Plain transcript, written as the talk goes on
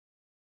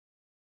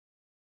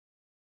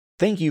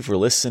Thank you for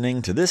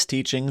listening to this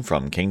teaching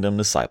from Kingdom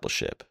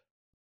Discipleship.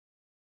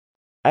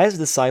 As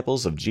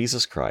disciples of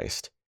Jesus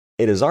Christ,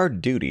 it is our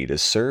duty to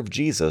serve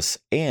Jesus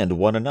and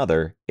one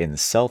another in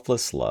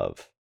selfless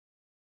love.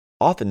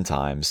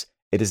 Oftentimes,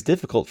 it is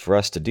difficult for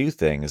us to do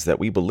things that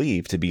we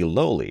believe to be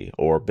lowly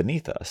or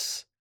beneath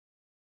us.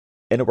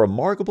 In a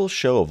remarkable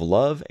show of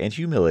love and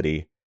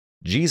humility,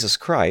 Jesus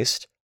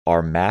Christ,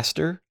 our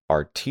Master,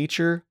 our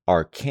Teacher,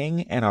 our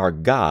King, and our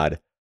God,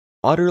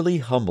 utterly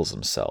humbles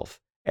himself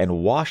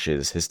and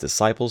washes his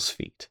disciples'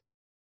 feet.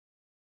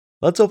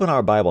 Let's open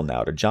our Bible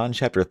now to John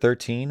chapter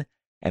 13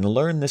 and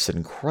learn this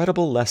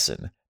incredible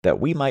lesson that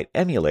we might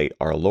emulate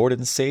our Lord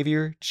and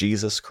Savior,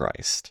 Jesus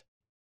Christ.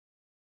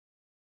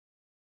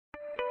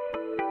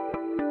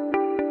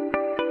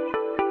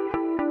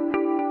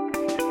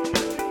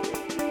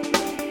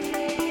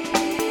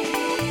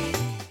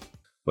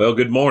 Well,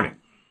 good morning.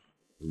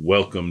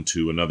 Welcome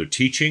to another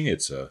teaching.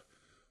 It's a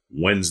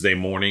Wednesday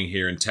morning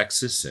here in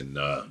Texas, and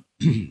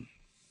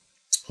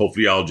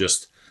hopefully y'all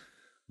just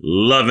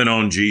loving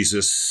on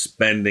Jesus,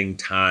 spending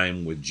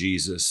time with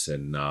Jesus,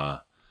 and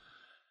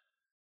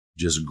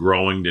just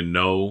growing to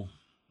know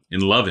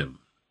and love him.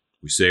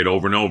 We say it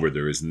over and over.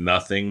 There is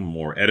nothing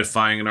more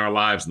edifying in our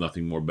lives,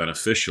 nothing more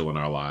beneficial in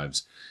our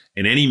lives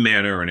in any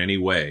manner or in any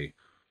way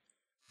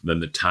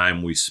than the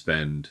time we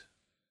spend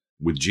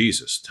with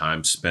Jesus,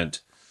 time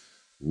spent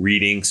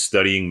reading,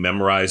 studying,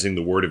 memorizing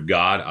the Word of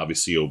God,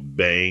 obviously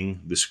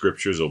obeying the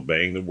Scriptures,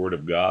 obeying the Word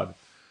of God,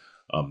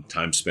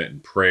 time spent in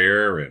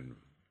prayer and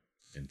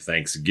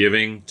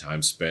thanksgiving,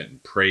 time spent in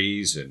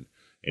praise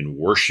and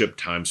worship,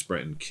 time spent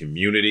in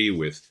community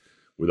with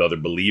other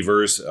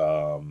believers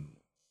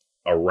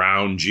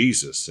around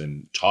Jesus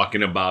and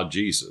talking about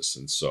Jesus.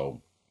 And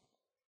so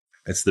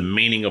that's the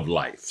meaning of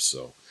life.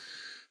 So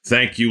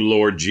thank you,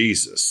 Lord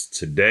Jesus.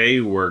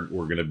 Today we're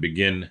going to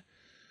begin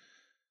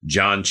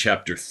John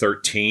chapter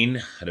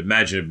 13. I'd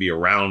imagine it'd be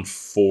around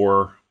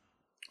four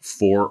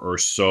or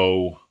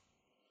so,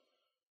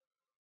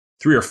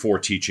 3 or 4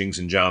 teachings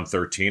in John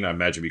 13. I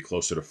imagine it'd be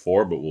closer to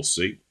 4, but we'll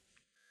see.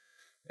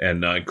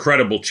 And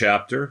incredible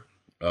chapter.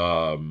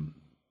 We're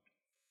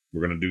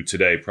going to do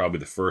today probably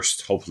the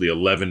first, hopefully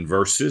 11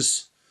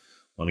 verses.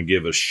 I want to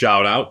give a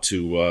shout out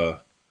to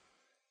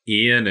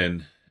Ian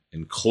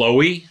and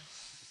Chloe,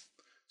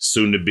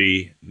 soon to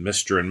be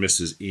Mr. and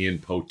Mrs. Ian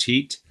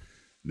Poteet.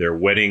 Their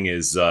wedding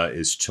is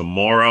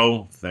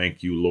tomorrow.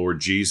 Thank you, Lord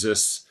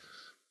Jesus.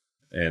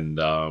 And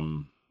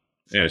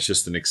it's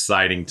just an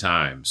exciting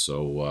time.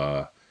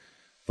 So,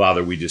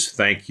 Father, we just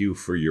thank you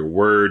for your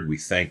word. We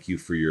thank you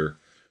for your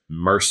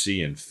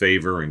mercy and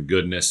favor and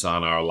goodness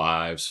on our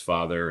lives,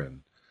 Father.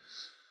 And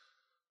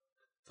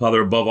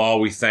Father, above all,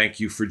 we thank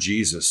you for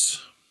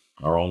Jesus,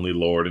 our only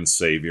Lord and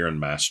Savior and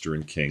Master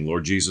and King.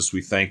 Lord Jesus,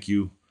 we thank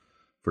you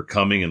for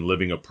coming and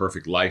living a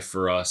perfect life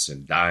for us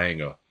and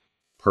dying a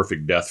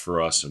perfect death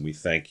for us, and we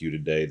thank you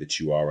today that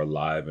you are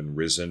alive and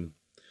risen.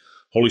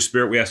 Holy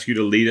Spirit, we ask you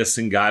to lead us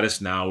and guide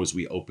us now as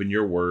we open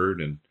your word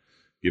and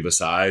give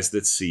us eyes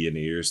that see and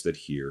ears that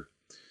hear.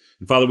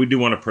 And Father, we do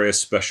want to pray a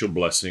special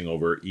blessing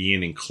over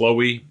Ian and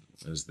Chloe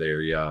as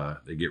they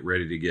get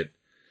ready to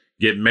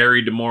get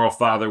married tomorrow.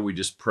 Father, we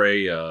just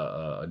pray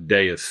a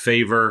day of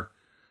favor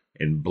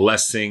and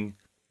blessing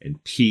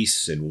and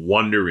peace and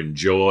wonder and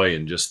joy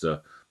and just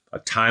a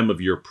time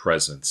of your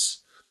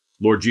presence.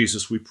 Lord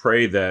Jesus, we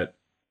pray that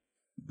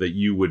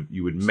you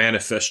would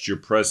manifest your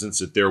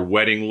presence at their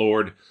wedding,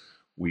 Lord.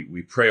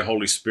 We pray,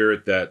 Holy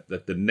Spirit, that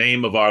the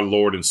name of our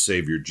Lord and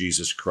Savior,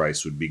 Jesus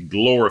Christ, would be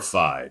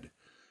glorified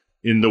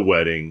in the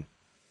wedding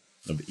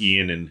of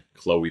Ian and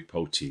Chloe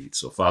Poteet.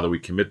 So, Father, we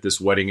commit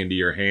this wedding into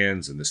your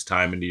hands and this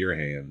time into your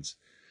hands.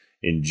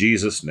 In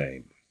Jesus'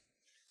 name,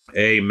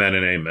 amen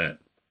and amen.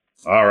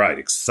 All right,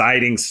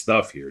 exciting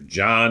stuff here.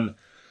 John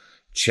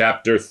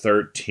chapter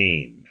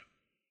 13,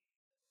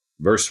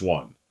 verse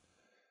 1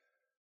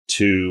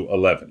 to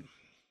 11.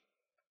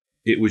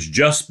 It was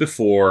just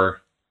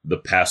before the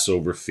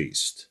Passover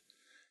feast.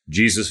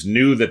 Jesus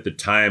knew that the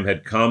time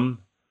had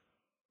come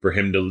for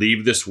him to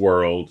leave this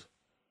world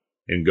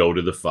and go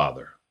to the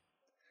Father.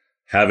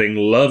 Having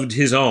loved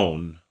his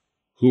own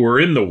who were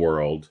in the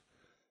world,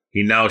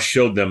 he now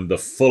showed them the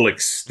full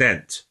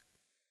extent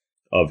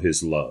of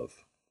his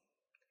love.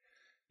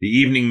 The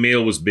evening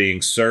meal was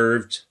being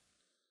served,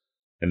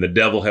 and the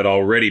devil had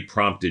already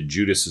prompted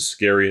Judas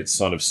Iscariot,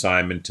 son of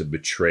Simon, to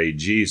betray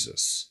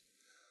Jesus.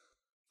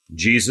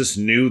 Jesus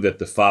knew that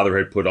the Father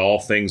had put all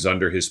things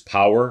under his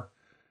power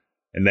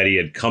and that he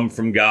had come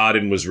from God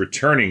and was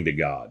returning to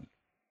God.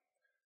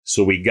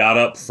 So he got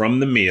up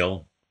from the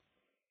meal,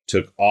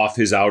 took off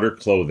his outer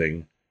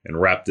clothing, and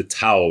wrapped a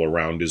towel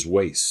around his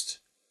waist.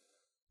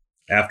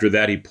 After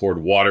that, he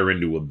poured water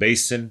into a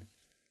basin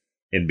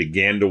and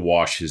began to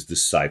wash his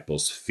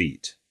disciples'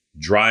 feet,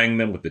 drying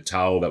them with the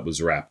towel that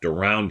was wrapped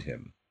around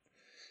him.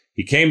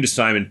 He came to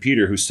Simon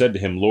Peter, who said to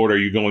him, "Lord, are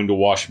you going to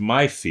wash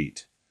my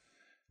feet?"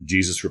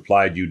 Jesus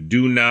replied, "You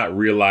do not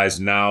realize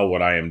now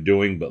what I am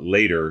doing, but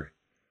later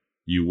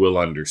you will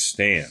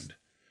understand."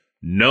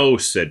 "No,"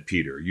 said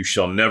Peter, "you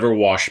shall never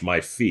wash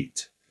my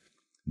feet."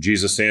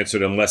 Jesus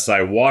answered, "Unless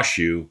I wash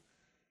you,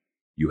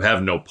 you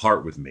have no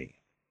part with me."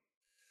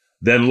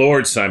 "Then,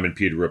 Lord," Simon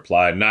Peter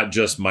replied, "not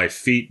just my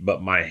feet,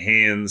 but my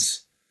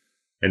hands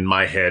and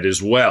my head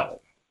as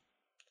well."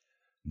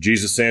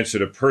 Jesus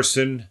answered, "A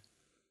person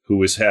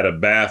who has had a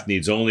bath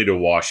needs only to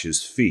wash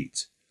his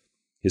feet.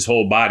 His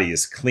whole body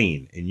is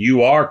clean, and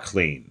you are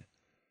clean,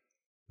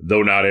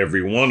 though not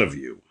every one of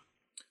you."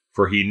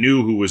 For he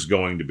knew who was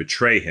going to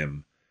betray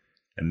him,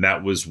 and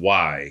that was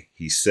why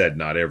he said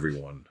not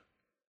everyone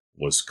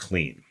was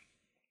clean.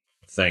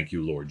 Thank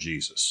you, Lord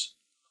Jesus.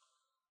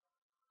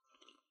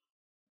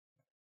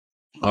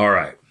 All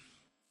right.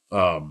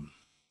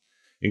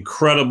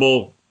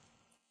 Incredible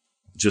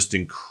just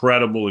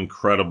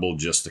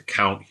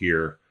account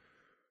here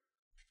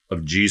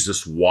of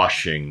Jesus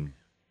washing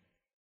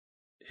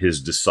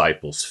his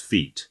disciples'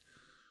 feet.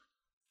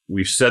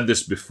 We've said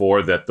this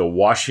before, that the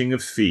washing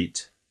of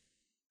feet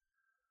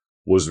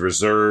was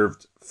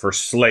reserved for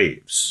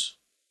slaves.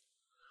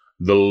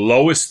 The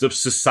lowest of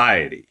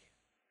society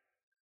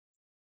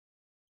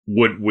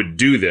would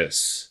do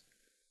this.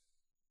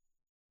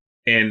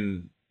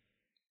 And,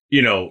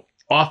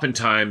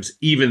 oftentimes,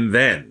 even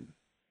then,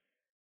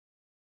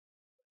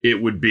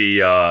 it would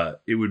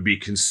be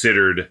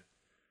considered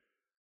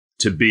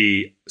to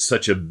be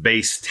such a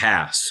base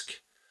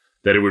task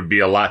that it would be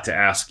a lot to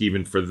ask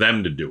even for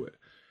them to do it.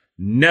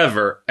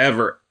 Never,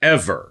 ever,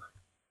 ever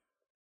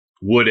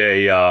would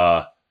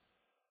a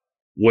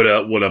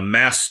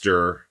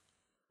master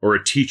or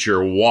a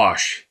teacher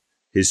wash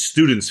his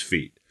students'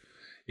 feet.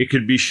 It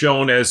could be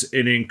shown as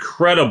an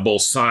incredible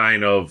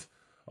sign of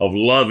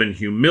love and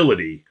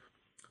humility.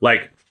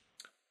 Like,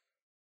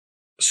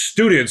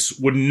 students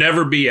would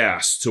never be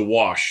asked to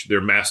wash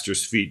their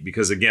master's feet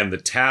because, again, the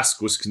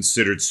task was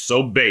considered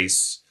so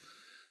base.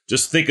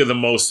 Just think of the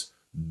most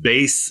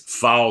base,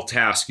 foul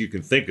task you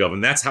can think of,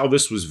 and that's how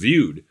this was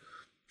viewed.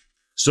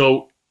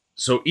 So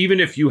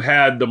even if you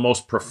had the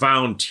most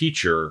profound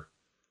teacher,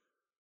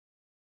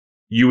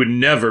 you would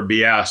never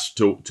be asked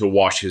to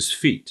wash his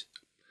feet.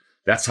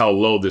 That's how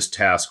low this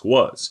task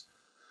was.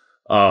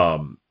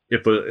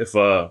 If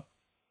a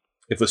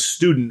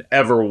student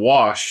ever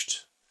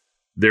washed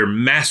their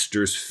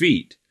master's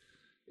feet,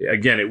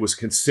 again, it was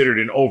considered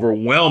an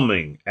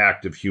overwhelming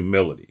act of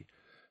humility.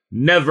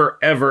 Never,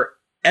 ever,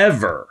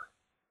 ever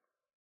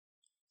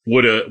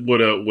would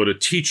a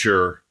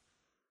teacher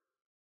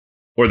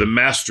or the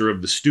master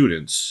of the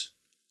students,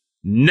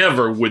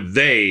 never would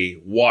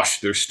they wash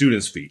their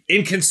students' feet.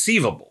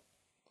 Inconceivable.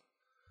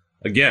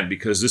 Again,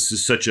 because this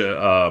is such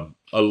a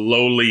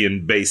lowly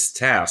and base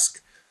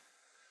task.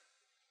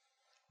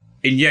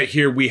 And yet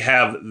here we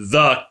have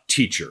the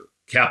teacher,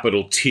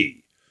 capital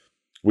T.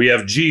 We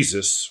have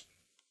Jesus,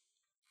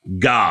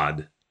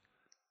 God,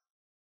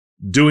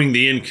 doing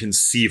the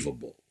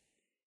inconceivable.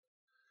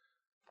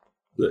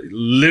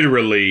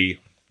 Literally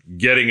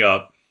getting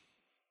up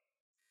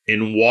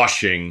and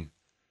washing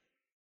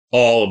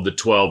all of the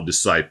 12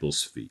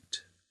 disciples'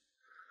 feet.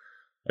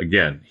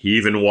 Again, he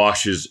even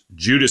washes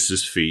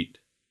Judas's feet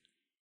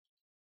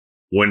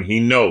when he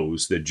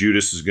knows that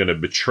Judas is going to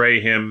betray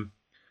him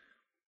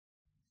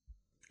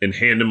and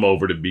hand him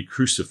over to be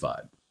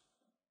crucified.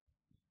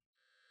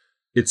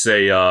 It's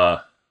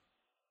to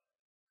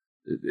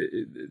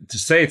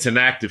say it's an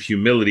act of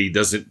humility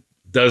doesn't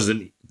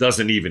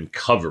even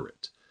cover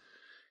it.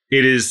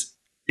 It is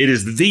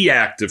the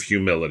act of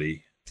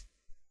humility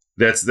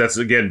that's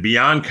again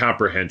beyond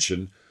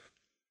comprehension.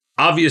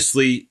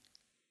 Obviously,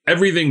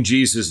 everything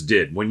Jesus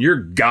did, when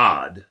you're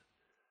God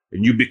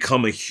and you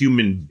become a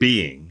human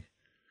being,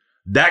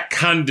 that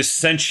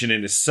condescension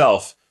in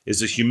itself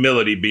is a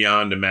humility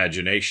beyond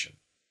imagination.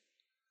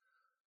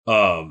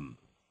 And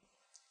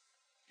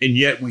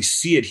yet we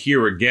see it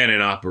here again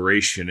in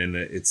operation, and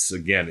it's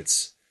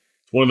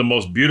one of the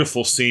most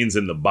beautiful scenes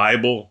in the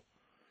Bible.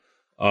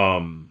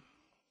 And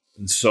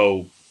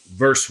so,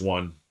 verse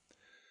 1,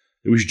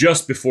 it was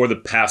just before the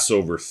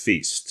Passover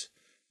feast.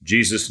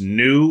 Jesus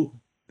knew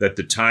that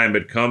the time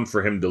had come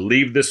for him to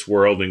leave this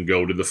world and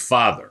go to the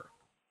Father.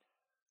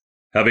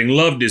 Having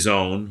loved his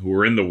own who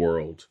were in the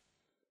world,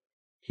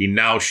 he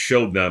now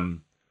showed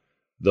them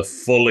the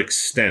full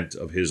extent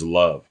of his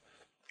love.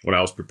 When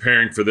I was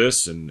preparing for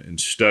this and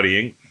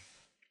studying,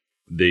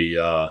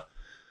 the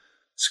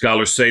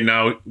scholars say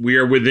now we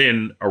are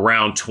within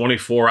around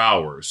 24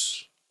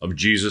 hours of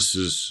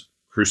Jesus's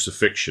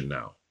crucifixion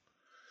now.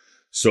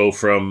 So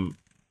from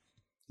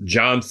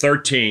John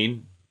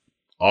 13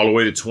 all the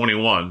way to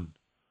 21,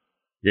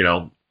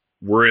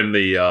 we're in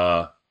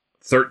the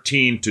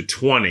 13 to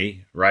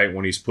 20, right,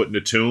 when he's put in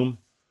the tomb.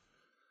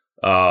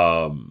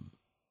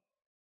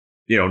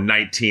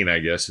 19, I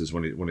guess, is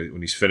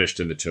when he's finished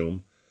in the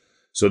tomb.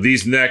 So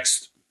these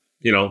next,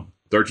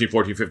 13,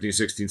 14, 15,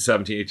 16,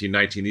 17, 18,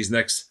 19, these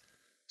next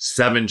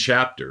 7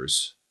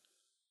 chapters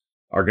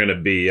are going to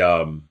be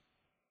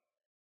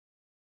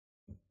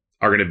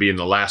in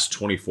the last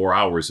 24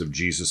 hours of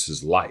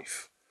Jesus's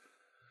life.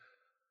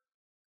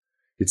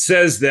 It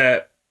says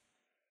that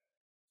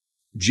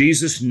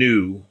Jesus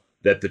knew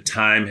that the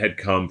time had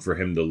come for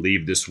him to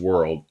leave this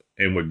world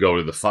and would go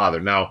to the Father.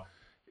 Now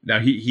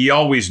he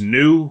always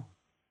knew,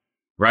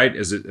 right?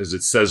 As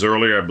it says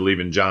earlier, I believe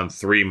in John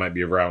 3, might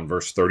be around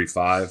verse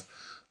 35.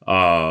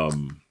 I'll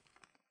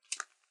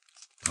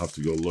have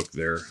to go look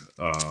there.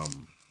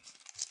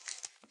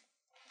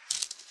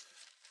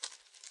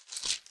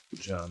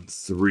 John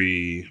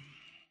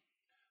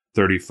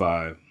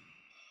 3:35.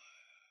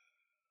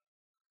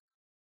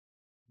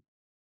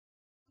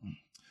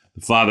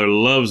 The Father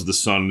loves the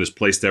Son and has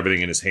placed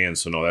everything in his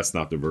hands. So no, that's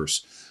not the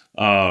verse.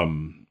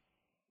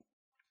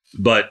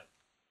 But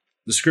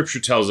the scripture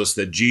tells us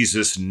that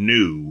Jesus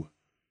knew,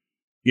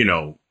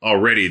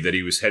 already that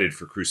he was headed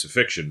for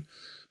crucifixion,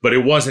 but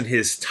it wasn't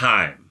his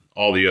time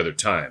all the other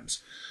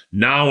times.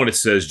 Now when it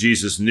says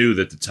Jesus knew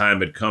that the time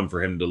had come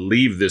for him to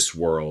leave this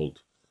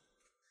world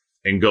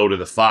and go to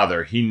the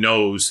Father, he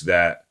knows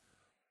that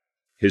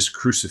his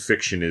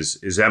crucifixion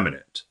is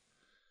imminent.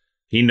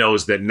 He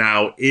knows that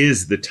now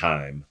is the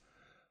time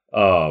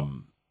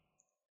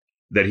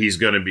that he's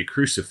going to be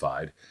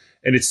crucified.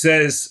 And it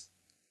says,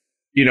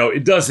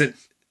 it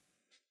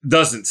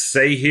doesn't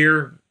say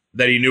here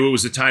that he knew it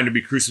was the time to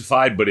be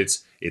crucified, but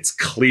it's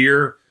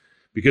clear,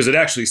 because it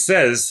actually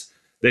says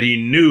that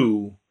he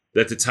knew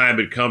that the time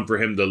had come for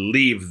him to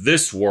leave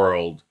this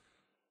world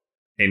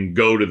and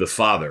go to the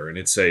Father. And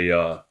it's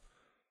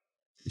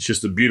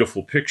just a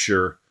beautiful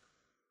picture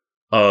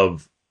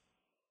of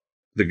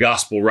the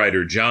gospel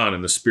writer John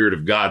and the Spirit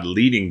of God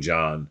leading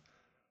John,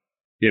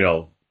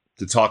 to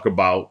talk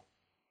about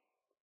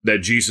that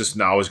Jesus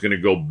now is going to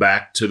go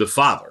back to the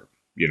Father.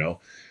 It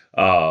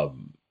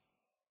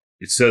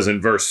says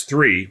in verse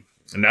 3,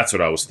 and that's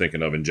what I was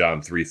thinking of in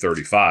John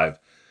 3:35.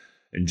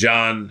 In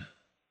John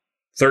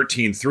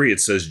 13:3, it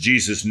says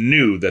Jesus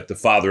knew that the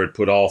Father had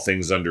put all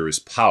things under his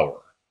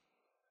power,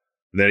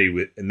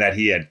 and that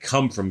he had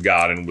come from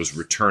God and was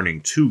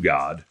returning to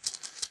God.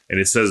 And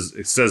it says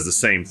the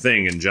same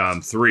thing in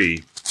John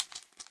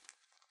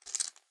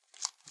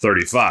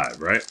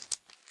 3:35, right?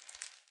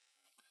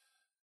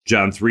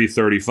 John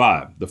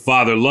 3:35. The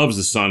Father loves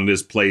the Son and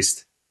has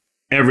placed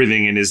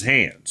everything in his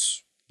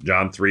hands.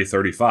 John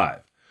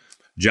 3:35.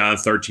 John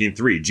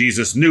 13:3.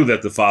 Jesus knew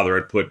that the Father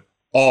had put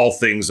all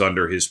things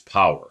under his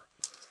power,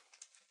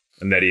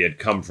 and that he had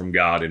come from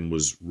God and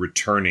was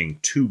returning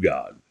to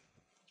God.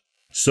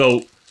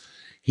 So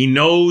he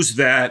knows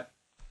that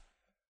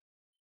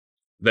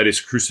his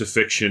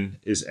crucifixion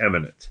is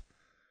imminent.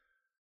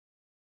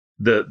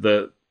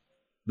 The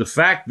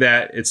fact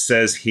that it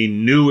says he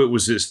knew it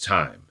was his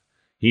time.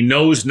 He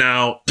knows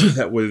now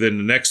that within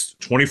the next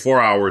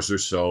 24 hours or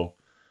so,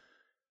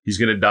 he's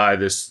going to die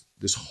this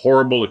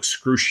horrible,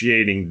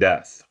 excruciating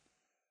death.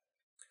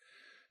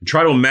 And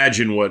try to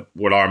imagine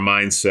what our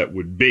mindset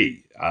would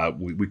be.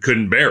 We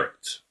couldn't bear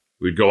it.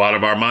 We'd go out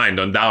of our mind,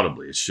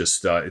 undoubtedly. It's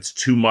just, it's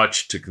too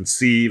much to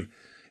conceive.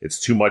 It's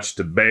too much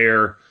to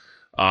bear.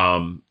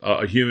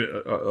 A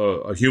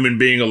human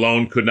being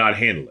alone could not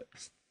handle it,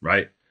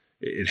 right?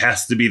 It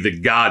has to be the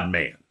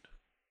God-man.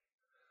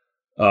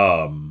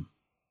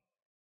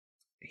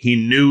 He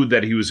knew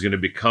that he was going to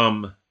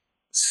become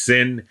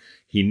sin.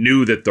 He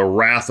knew that the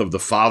wrath of the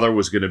Father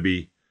was going to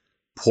be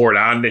poured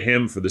onto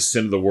him for the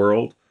sin of the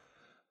world.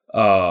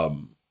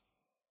 And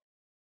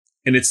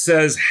it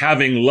says,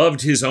 having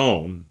loved his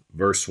own,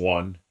 verse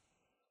 1,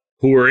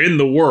 who were in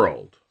the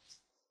world,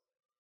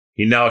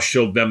 he now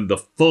showed them the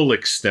full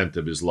extent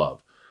of his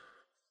love.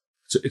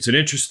 So it's an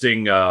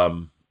interesting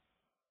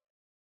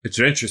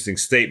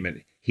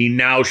statement. He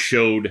now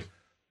showed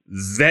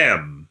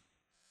them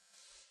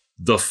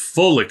the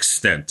full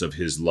extent of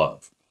his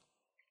love.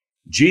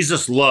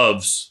 Jesus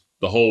loves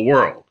the whole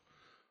world.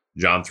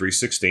 John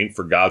 3:16,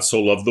 for God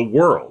so loved the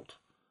world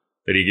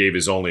that he gave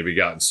his only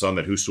begotten Son,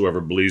 that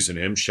whosoever believes in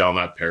him shall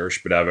not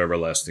perish but have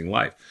everlasting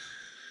life.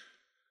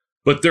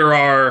 But there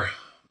are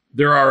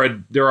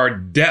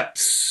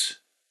depths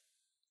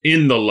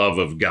in the love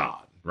of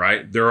God,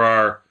 right? There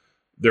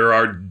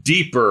are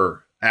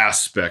deeper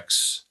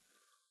aspects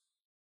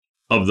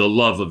of the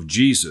love of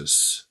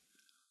Jesus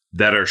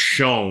that are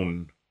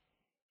shown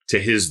to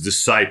his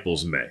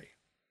disciples. Do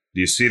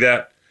you see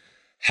that?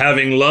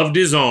 Having loved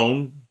his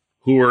own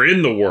who were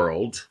in the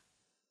world,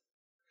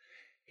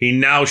 he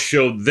now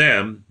showed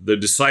them, the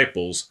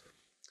disciples,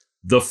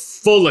 the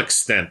full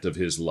extent of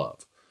his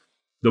love.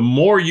 The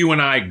more you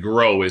and I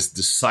grow as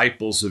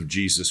disciples of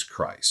Jesus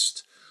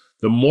Christ,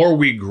 the more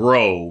we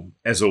grow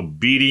as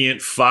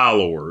obedient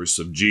followers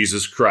of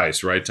Jesus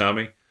Christ, right,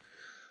 Tommy?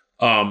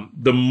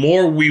 The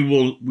more we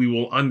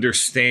will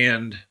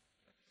understand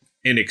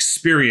and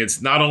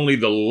experience not only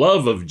the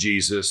love of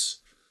Jesus,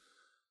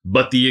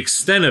 but the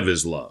extent of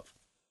his love.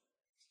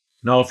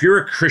 Now, if you're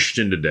a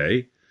Christian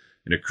today,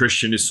 and a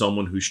Christian is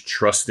someone who's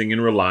trusting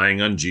and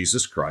relying on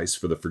Jesus Christ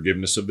for the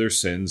forgiveness of their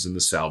sins and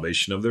the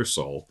salvation of their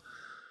soul,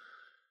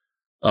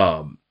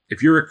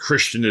 if you're a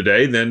Christian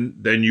today,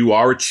 then you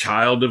are a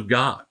child of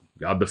God.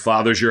 God the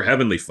Father is your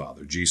heavenly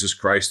Father. Jesus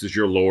Christ is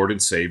your Lord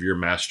and Savior,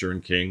 Master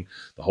and King.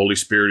 The Holy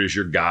Spirit is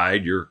your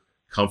guide, your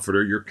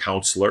comforter, your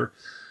counselor.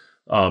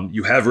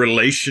 You have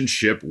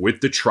relationship with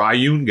the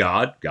triune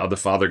God, God the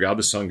Father, God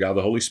the Son, God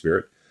the Holy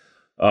Spirit.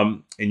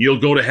 and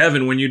you'll go to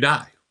heaven when you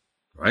die,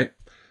 right?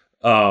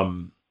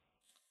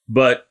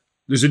 But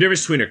there's a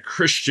difference between a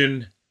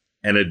Christian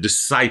and a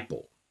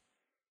disciple.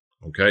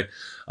 Okay,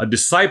 a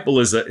disciple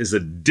is a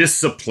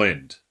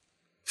disciplined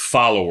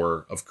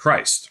follower of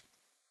Christ.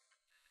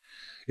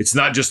 It's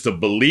not just a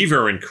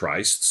believer in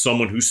Christ,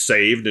 someone who's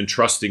saved and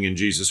trusting in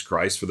Jesus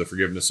Christ for the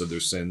forgiveness of their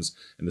sins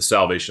and the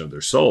salvation of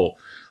their soul.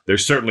 They're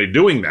certainly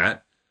doing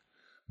that,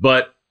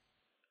 but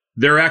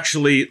they're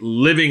actually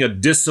living a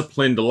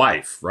disciplined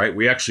life, right?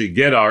 We actually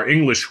get our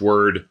English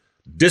word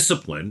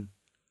discipline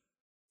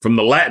from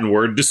the Latin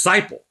word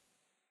disciple.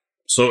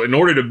 So in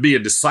order to be a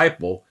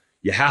disciple,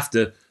 you have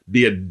to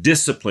be a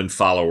disciplined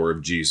follower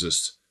of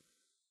Jesus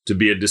to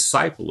be a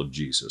disciple of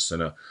Jesus.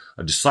 And a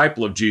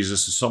disciple of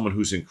Jesus is someone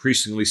who's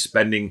increasingly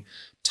spending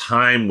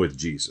time with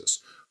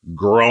Jesus,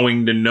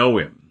 growing to know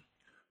him,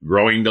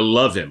 growing to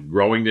love him,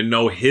 growing to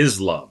know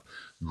his love,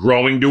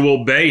 growing to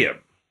obey him,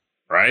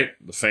 right?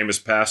 The famous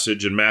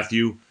passage in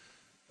Matthew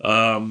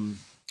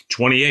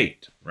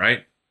 28,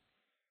 right?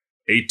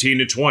 18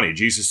 to 20.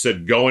 Jesus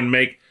said, go and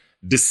make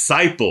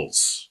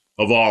disciples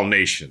of all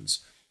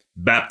nations,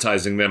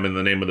 baptizing them in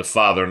the name of the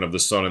Father and of the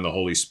Son and the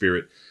Holy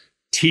Spirit,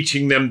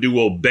 teaching them to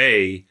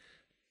obey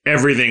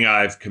everything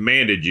I've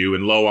commanded you,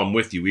 and lo, I'm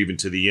with you even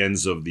to the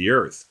ends of the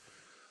earth.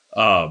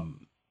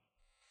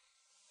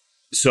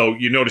 So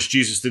you notice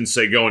Jesus didn't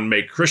say go and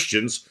make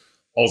Christians,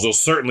 although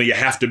certainly you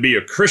have to be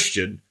a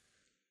Christian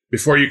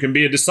before you can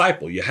be a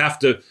disciple. You have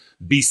to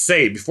be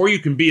saved. Before you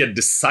can be a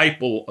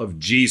disciple of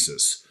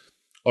Jesus,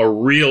 a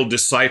real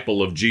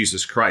disciple of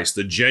Jesus Christ,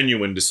 the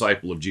genuine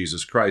disciple of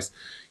Jesus Christ,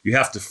 you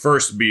have to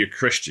first be a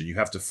Christian. You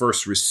have to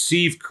first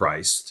receive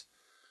Christ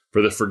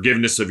for the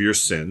forgiveness of your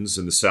sins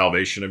and the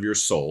salvation of your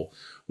soul.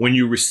 When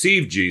you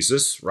receive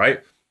Jesus,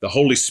 right, the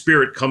Holy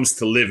Spirit comes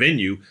to live in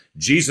you.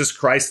 Jesus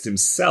Christ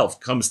himself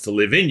comes to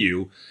live in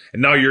you.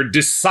 And now you're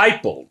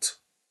discipled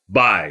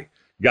by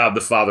God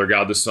the Father,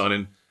 God the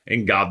Son,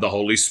 and God the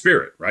Holy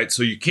Spirit, right?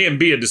 So you can't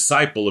be a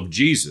disciple of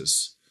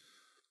Jesus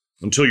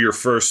until you're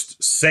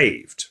first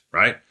saved,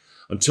 right?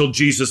 Until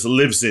Jesus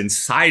lives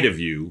inside of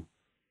you,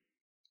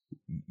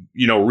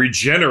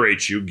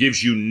 regenerates you,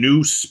 gives you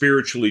new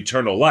spiritual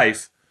eternal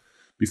life.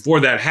 Before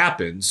that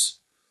happens,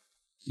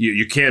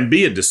 you can't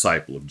be a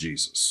disciple of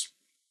Jesus.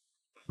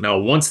 Now,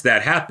 once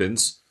that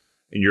happens,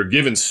 and you're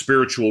given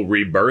spiritual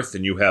rebirth,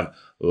 and you have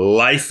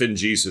life in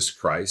Jesus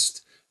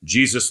Christ,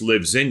 Jesus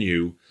lives in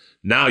you.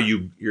 Now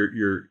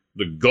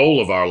the goal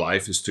of our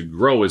life is to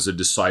grow as a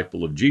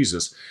disciple of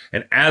Jesus.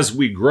 And as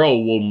we grow,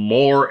 we'll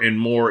more and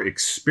more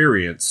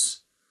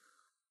experience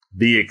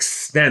the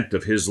extent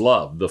of his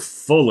love, the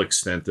full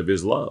extent of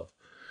his love.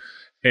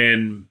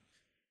 And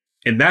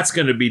that's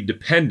going to be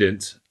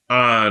dependent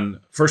on,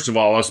 first of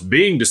all, us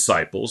being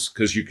disciples,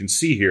 because you can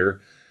see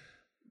here,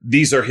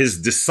 these are his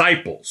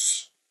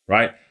disciples,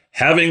 right?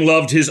 Having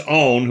loved his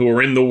own who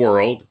are in the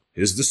world,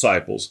 his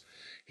disciples,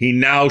 he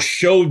now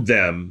showed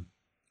them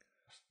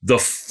the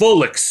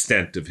full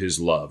extent of his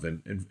love.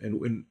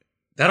 And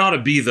that ought to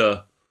be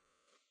the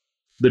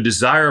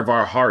desire of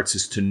our hearts,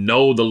 is to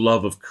know the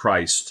love of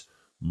Christ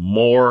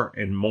more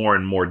and more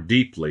and more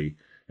deeply,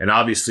 and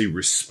obviously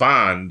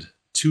respond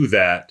to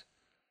that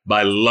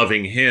by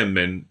loving him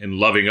and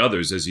loving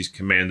others as he's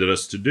commanded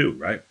us to do,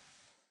 right?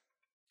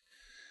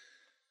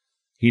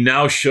 He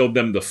now showed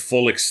them the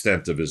full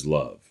extent of his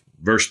love.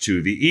 Verse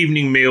 2, the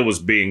evening meal was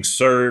being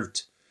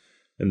served,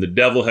 and the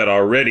devil had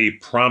already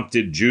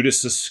prompted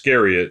Judas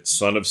Iscariot,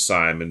 son of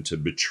Simon, to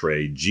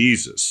betray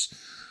Jesus.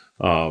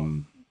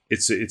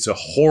 It's a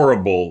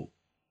horrible,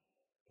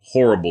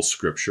 horrible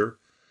scripture.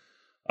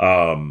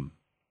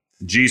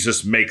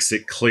 Jesus makes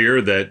it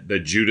clear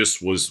that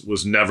Judas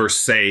was never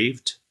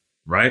saved,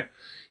 right?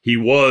 He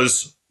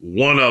was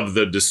one of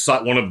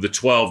the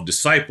 12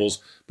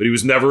 disciples, but he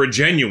was never a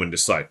genuine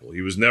disciple.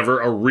 He was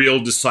never a real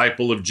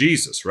disciple of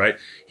Jesus, right?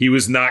 He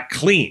was not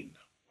clean,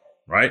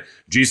 right?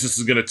 Jesus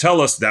is going to tell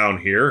us down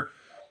here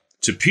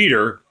to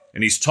Peter,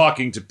 and he's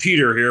talking to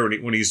Peter here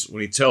when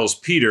he tells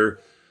Peter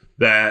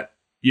that,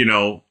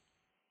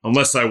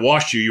 unless I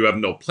wash you, you have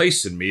no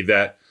place in me,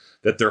 that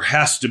there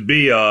has to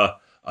be a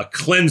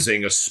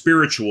cleansing, a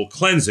spiritual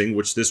cleansing,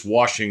 which this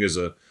washing is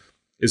a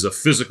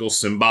physical,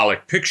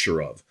 symbolic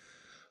picture of.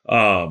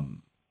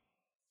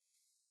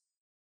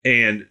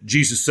 And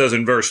Jesus says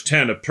in verse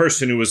 10, a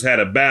person who has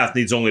had a bath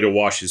needs only to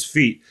wash his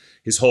feet.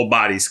 His whole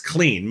body's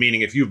clean,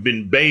 meaning if you've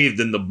been bathed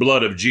in the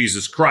blood of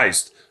Jesus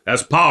Christ,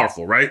 that's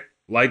powerful, right?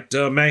 Like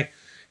May?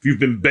 If you've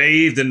been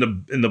bathed in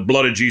the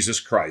blood of Jesus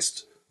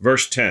Christ.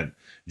 Verse 10,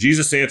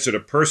 Jesus answered, a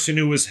person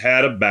who has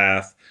had a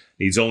bath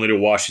needs only to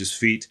wash his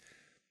feet.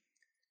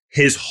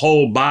 His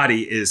whole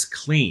body is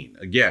clean.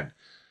 Again,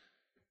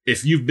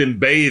 if you've been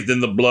bathed in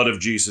the blood of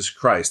Jesus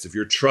Christ, if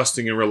you're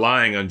trusting and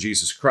relying on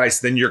Jesus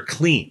Christ, then you're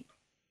clean,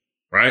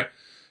 right?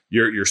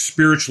 You're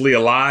spiritually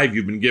alive.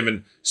 You've been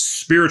given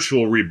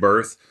spiritual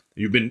rebirth.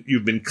 You've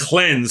been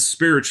cleansed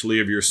spiritually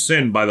of your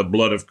sin by the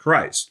blood of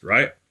Christ,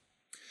 right?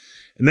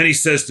 And then he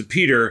says to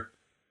Peter,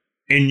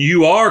 and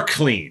you are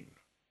clean,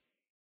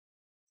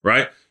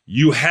 right?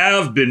 you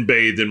have been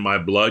bathed in my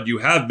blood. You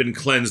have been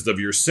cleansed of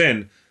your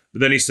sin. But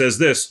then he says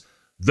this,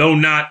 though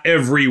not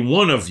every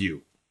one of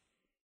you.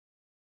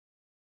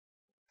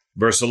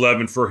 Verse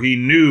 11, for he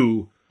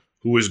knew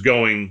who was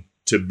going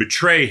to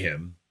betray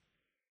him.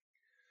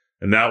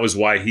 And that was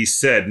why he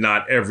said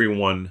not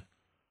everyone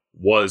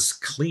was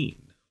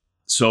clean.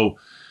 So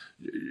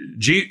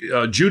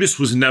Judas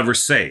was never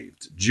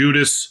saved.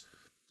 Judas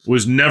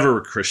was never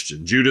a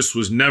Christian. Judas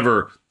was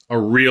never a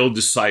real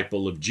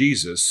disciple of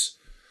Jesus.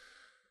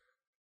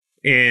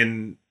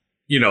 And,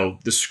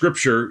 the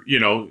scripture,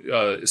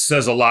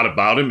 says a lot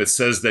about him. It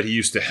says that he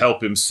used to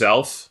help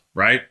himself,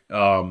 right?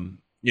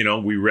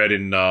 We read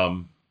in,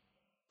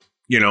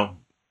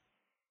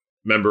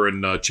 remember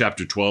in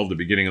chapter 12, the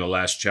beginning of the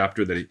last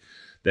chapter,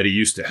 that he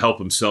used to help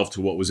himself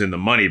to what was in the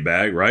money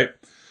bag, right?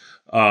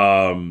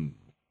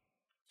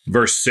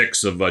 Verse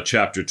 6 of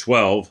chapter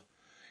 12,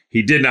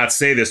 he did not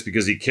say this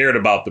because he cared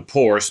about the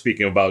poor,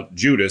 speaking about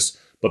Judas,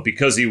 but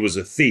because he was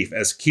a thief.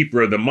 As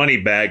keeper of the money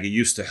bag, he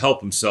used to help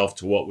himself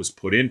to what was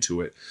put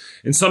into it.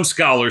 And some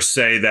scholars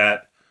say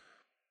that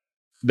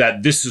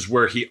this is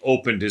where he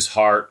opened his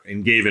heart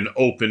and gave an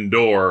open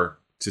door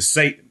to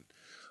Satan.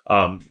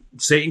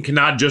 Satan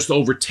cannot just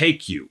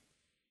overtake you,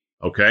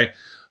 okay?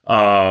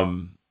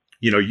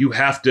 You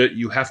have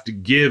to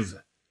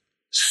give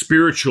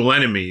spiritual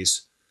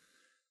enemies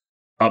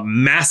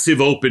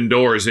massive open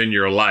doors in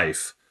your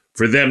life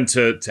for them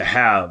to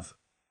have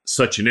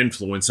such an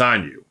influence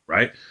on you,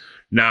 right?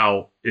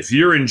 Now, if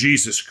you're in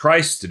Jesus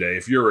Christ today,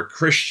 if you're a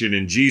Christian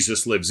and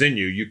Jesus lives in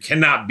you, you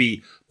cannot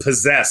be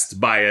possessed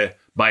by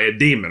a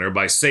demon or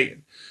by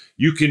Satan.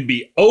 You can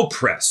be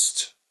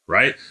oppressed,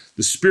 right?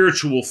 The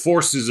spiritual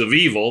forces of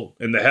evil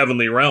in the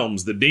heavenly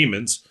realms, the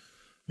demons,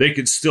 they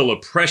can still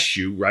oppress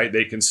you, right?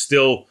 They can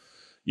still,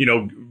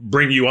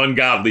 bring you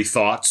ungodly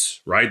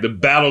thoughts, right? The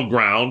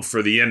battleground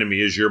for the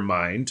enemy is your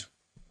mind.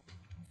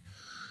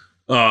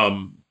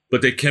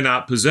 But they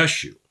cannot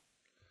possess you.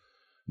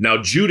 Now,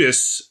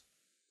 Judas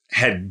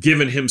had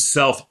given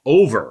himself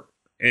over,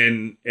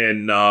 and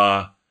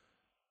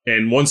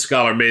one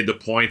scholar made the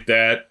point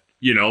that,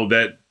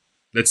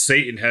 that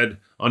Satan had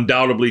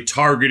undoubtedly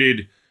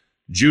targeted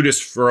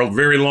Judas for a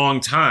very long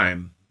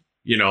time,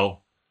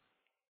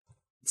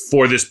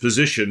 for this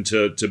position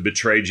to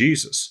betray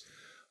Jesus.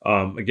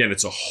 Again,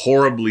 it's a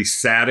horribly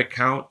sad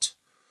account.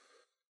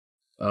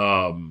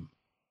 And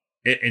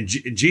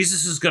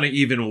Jesus is going to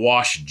even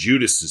wash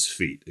Judas's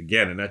feet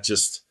again. And that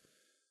just,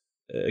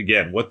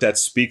 again, what that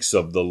speaks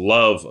of, the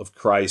love of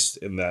Christ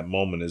in that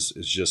moment is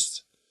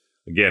just,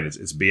 again,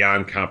 it's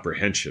beyond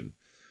comprehension.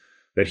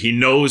 That he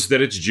knows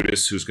that it's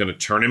Judas who's going to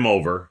turn him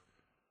over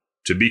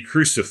to be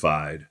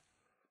crucified.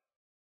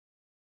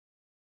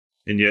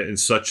 And yet in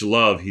such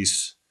love, he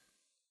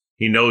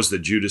knows that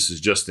Judas is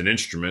just an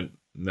instrument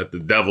and that the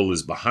devil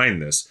is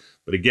behind this.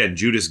 But again,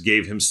 Judas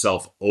gave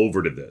himself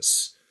over to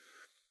this.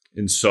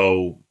 And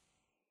so,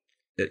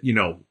 at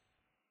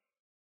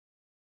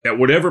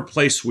whatever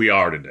place we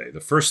are today, the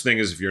first thing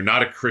is, if you're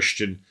not a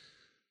Christian,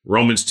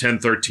 Romans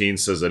 10:13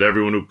 says that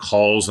everyone who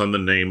calls on the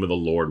name of the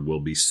Lord will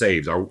be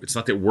saved. It's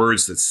not the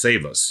words that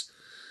save us,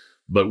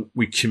 but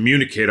we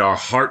communicate our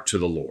heart to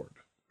the Lord,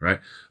 right?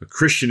 A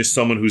Christian is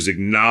someone who's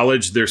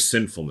acknowledged their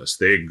sinfulness.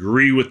 They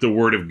agree with the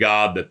word of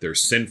God that they're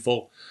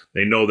sinful.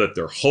 They know that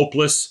they're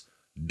hopeless,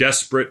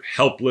 desperate,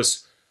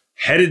 helpless,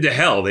 headed to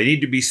hell. They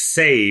need to be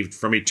saved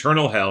from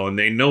eternal hell, and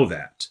they know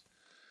that.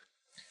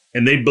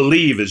 And they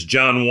believe, as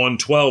John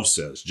 1:12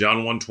 says.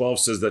 John 1:12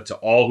 says that to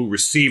all who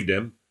received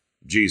him,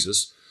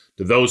 Jesus,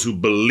 to those who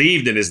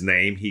believed in his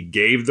name, he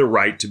gave the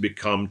right to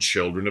become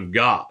children of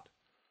God.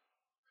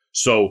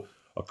 So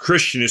a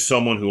Christian is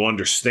someone who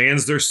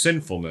understands their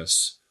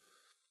sinfulness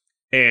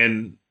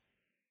and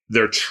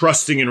they're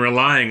trusting and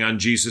relying on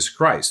Jesus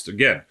Christ.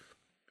 Again,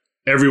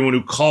 everyone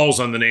who calls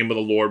on the name of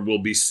the Lord will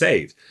be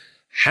saved.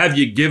 Have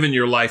you given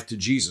your life to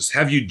Jesus?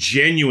 Have you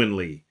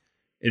genuinely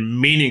and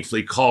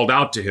meaningfully called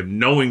out to him,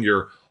 knowing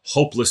your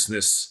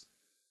hopelessness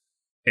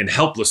and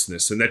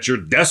helplessness and that you're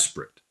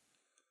desperate?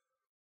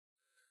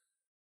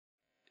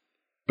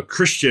 A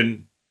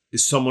Christian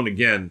is someone,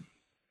 again,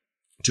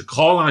 to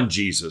call on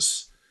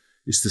Jesus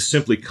is to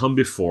simply come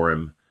before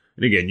him.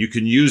 And again, you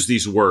can use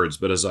these words,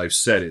 but as I've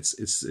said, it's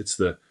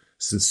the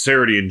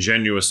sincerity and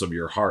genuineness of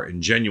your heart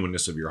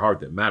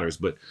that matters.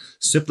 But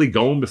simply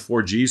going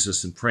before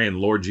Jesus and praying,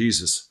 Lord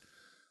Jesus,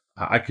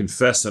 I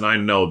confess and I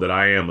know that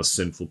I am a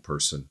sinful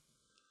person.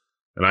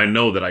 And I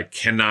know that I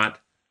cannot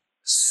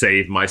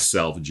save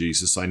myself,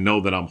 Jesus. I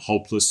know that I'm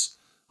hopeless,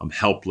 I'm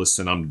helpless,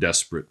 and I'm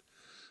desperate.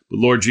 But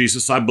Lord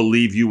Jesus, I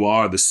believe you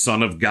are the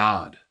Son of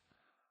God.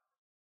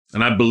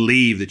 And I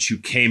believe that you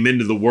came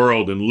into the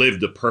world and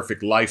lived a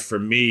perfect life for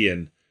me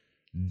and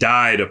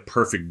died a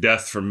perfect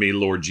death for me,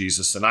 Lord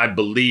Jesus. And I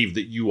believe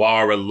that you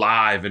are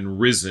alive and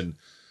risen.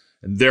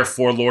 And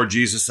therefore, Lord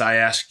Jesus, I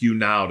ask you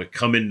now to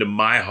come into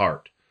my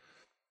heart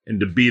and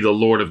to be the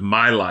Lord of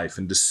my life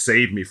and to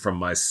save me from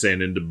my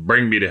sin and to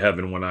bring me to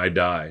heaven when I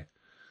die.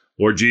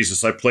 Lord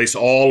Jesus, I place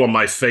all of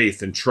my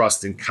faith and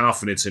trust and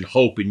confidence and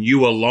hope in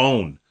you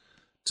alone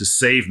to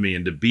save me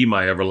and to be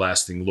my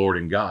everlasting Lord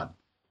and God.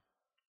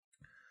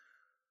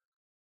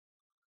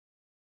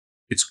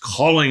 It's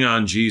calling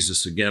on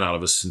Jesus again out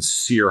of a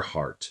sincere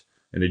heart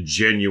and a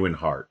genuine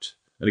heart.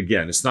 And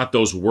again, it's not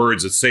those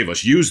words that save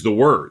us. Use the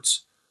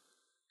words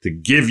to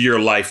give your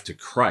life to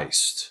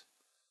Christ.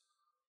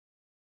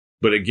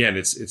 But again,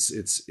 it's the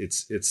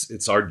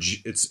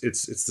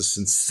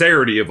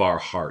sincerity of our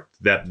heart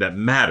that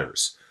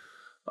matters.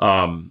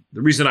 The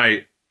reason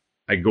I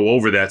go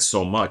over that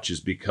so much is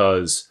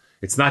because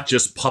it's not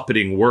just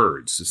puppeting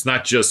words. It's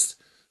not just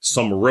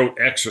some rote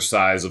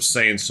exercise of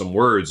saying some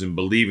words and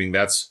believing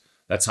that's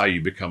how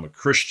you become a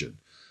Christian.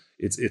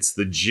 It's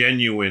the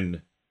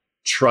genuine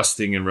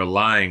trusting and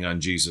relying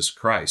on Jesus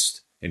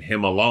Christ and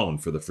Him alone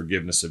for the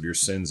forgiveness of your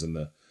sins and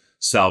the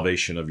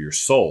salvation of your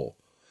soul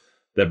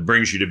that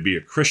brings you to be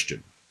a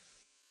Christian.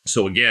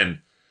 So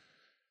again,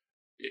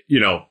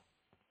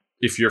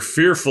 if you're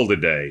fearful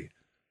today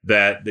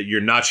that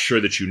you're not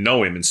sure that you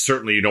know Him, and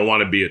certainly you don't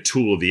want to be a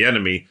tool of the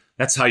enemy,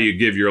 that's how you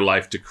give your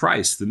life to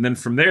Christ. And then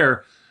from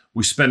there,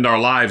 we spend our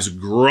lives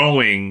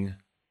growing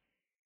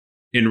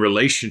in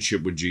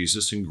relationship with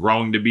Jesus and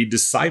growing to be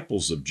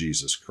disciples of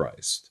Jesus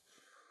Christ.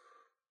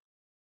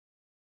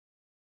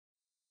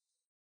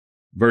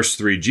 Verse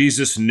 3,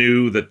 Jesus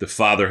knew that the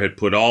Father had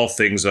put all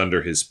things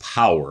under His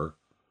power,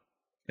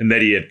 and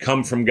that He had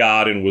come from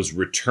God and was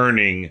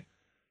returning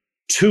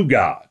to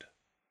God.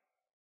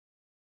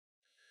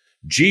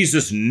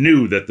 Jesus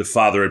knew that the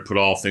Father had put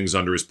all things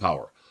under His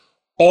power.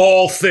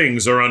 All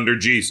things are under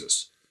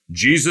Jesus.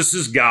 Jesus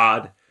is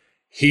God.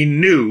 He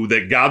knew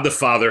that God the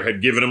Father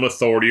had given Him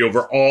authority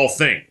over all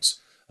things.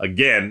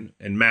 Again,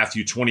 in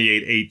Matthew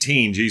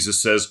 28:18, Jesus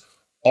says,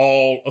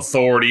 all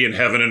authority in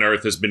heaven and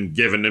earth has been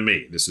given to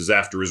me. This is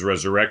after His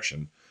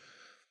resurrection.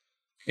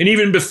 And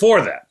even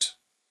before that,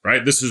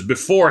 right? This is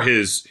before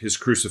his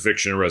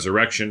crucifixion and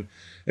resurrection.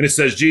 And it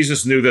says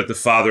Jesus knew that the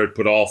Father had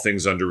put all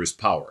things under His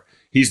power.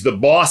 He's the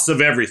boss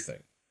of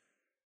everything.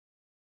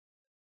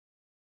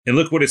 And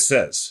look what it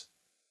says.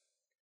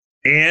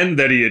 And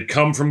that He had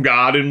come from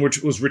God and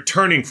which was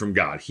returning from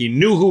God. He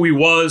knew who He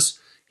was.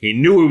 He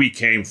knew who He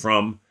came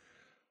from.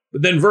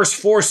 But then verse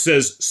 4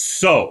 says,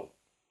 so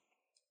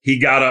He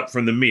got up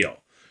from the meal,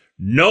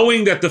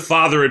 knowing that the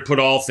Father had put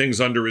all things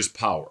under His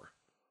power.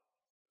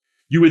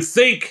 You would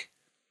think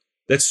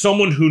that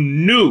someone who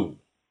knew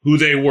who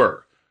they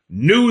were,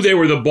 knew they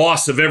were the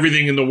boss of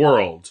everything in the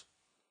world,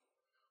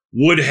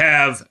 would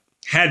have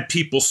had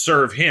people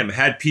serve Him,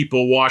 had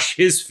people wash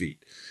His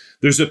feet.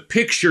 There's a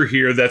picture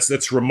here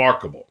that's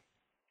remarkable.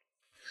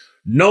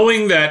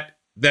 Knowing that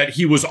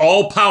He was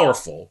all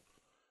powerful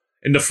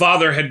and the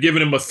Father had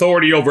given Him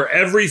authority over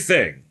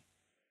everything,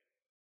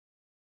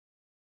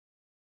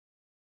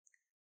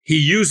 He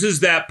uses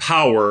that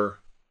power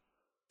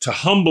to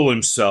humble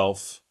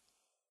Himself,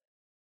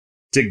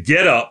 to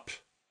get up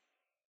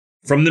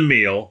from the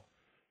meal,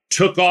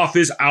 took off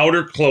His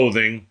outer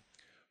clothing,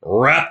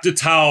 wrapped a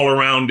towel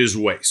around His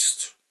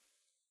waist.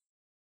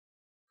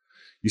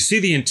 You see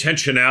the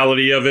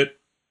intentionality of it?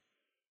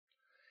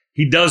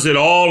 He does it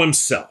all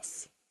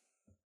Himself.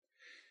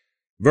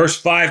 Verse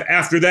 5,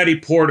 after that He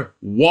poured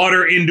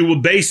water into a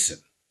basin.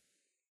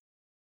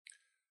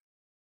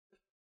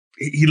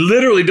 He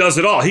literally does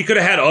it all. He could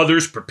have had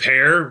others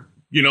prepare,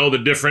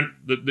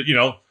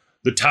 the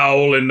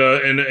towel and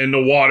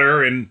the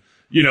water and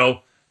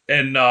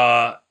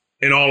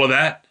all of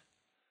that.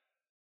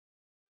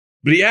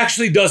 But He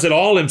actually does it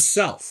all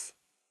Himself.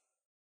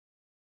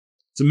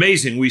 It's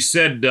amazing. We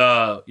said,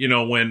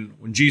 when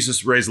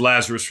Jesus raised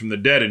Lazarus from the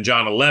dead in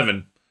John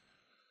 11,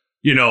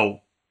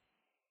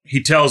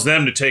 He tells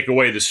them to take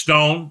away the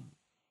stone,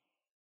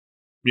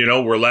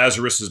 where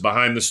Lazarus is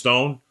behind the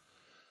stone.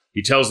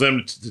 He tells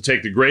them to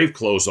take the grave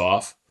clothes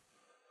off.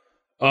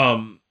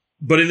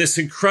 But in this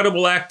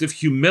incredible act of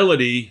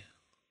humility,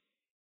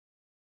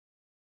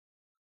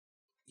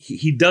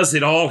 he does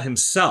it all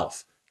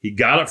Himself. He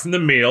got up from the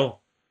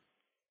meal,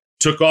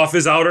 took off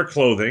His outer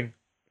clothing,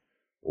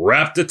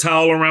 wrapped a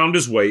towel around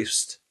His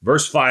waist.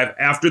 Verse 5,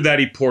 after that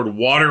He poured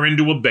water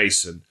into a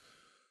basin.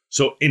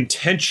 So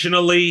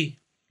intentionally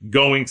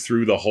going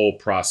through the whole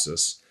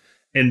process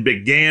and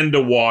began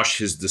to wash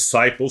His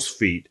disciples'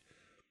 feet,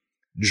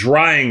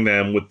 drying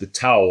them with the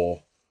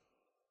towel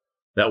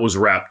that was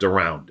wrapped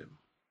around Him.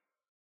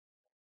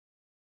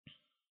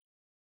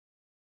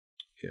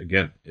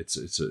 Again, it's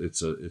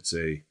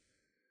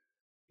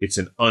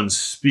an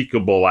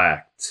unspeakable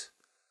act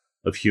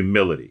of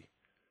humility,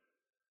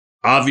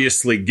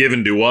 obviously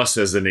given to us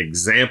as an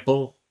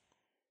example.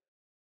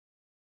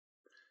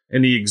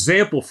 And the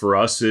example for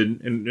us,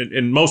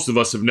 and most of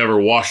us have never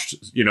washed,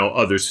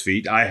 others'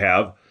 feet. I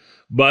have,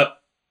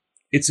 but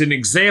it's an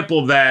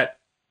example that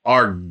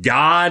our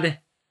God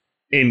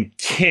and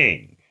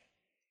King,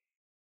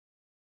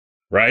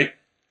 right,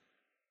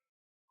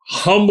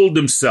 humbled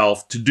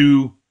Himself to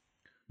do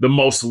the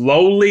most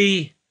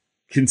lowly,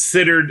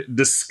 considered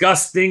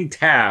disgusting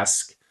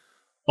task,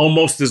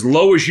 almost as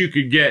low as you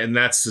could get in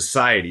that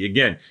society.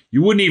 Again,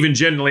 you wouldn't even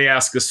generally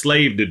ask a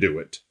slave to do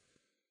it.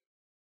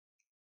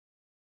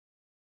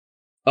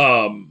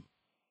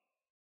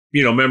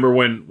 Remember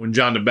when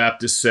John the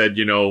Baptist said,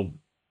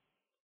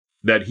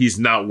 that he's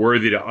not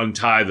worthy to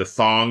untie the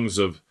thongs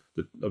of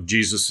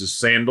Jesus'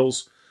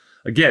 sandals?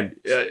 Again,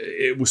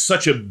 it was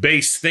such a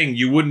base thing.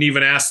 You wouldn't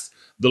even ask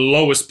the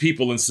lowest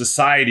people in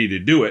society to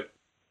do it.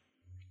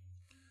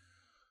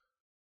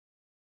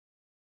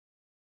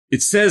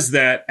 It says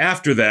that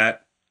after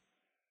that,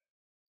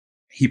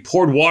 he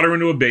poured water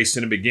into a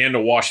basin and began to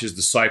wash his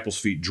disciples'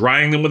 feet,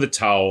 drying them with a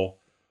towel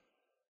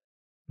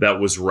that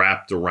was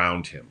wrapped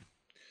around him.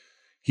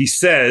 He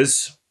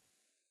says,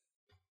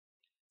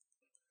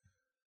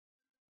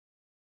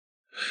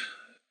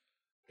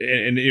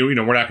 and we're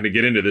not going to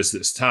get into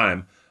this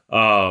time.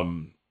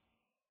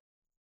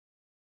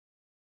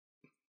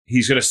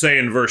 He's going to say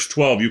in verse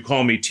 12, "You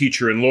call me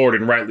teacher and Lord,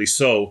 and rightly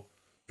so,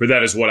 for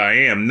that is what I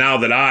am. Now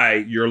that I,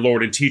 your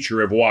Lord and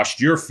teacher, have washed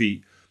your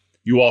feet,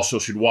 you also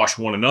should wash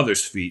one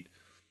another's feet."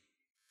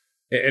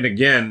 And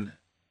again,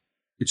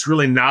 it's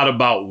really not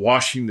about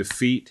washing the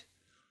feet.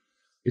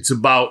 It's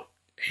about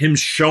him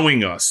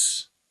showing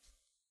us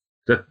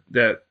that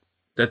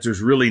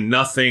there's really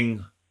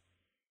nothing.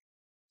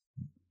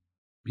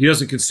 He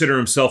doesn't consider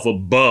himself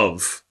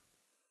above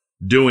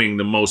doing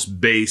the most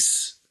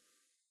base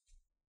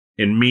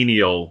and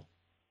menial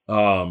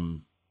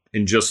and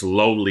just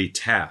lowly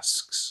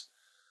tasks.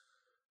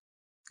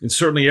 And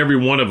certainly every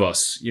one of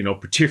us,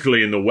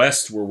 particularly in the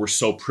West where we're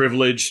so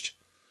privileged,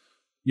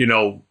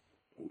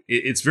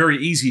 it's very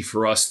easy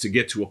for us to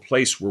get to a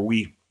place where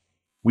we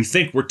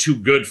think we're too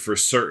good for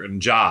certain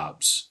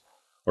jobs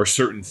or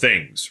certain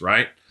things,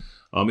 right?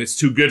 It's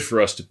too good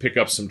for us to pick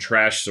up some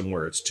trash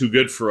somewhere. It's too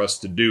good for us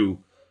to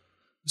do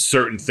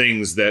certain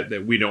things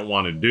that we don't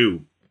want to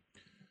do.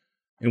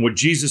 And what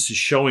Jesus is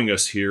showing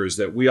us here is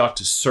that we ought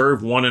to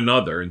serve one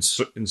another in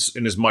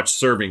as much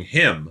serving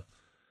him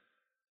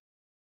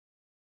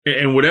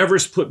and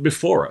whatever's put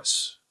before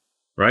us,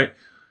 right?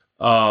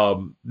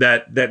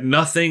 That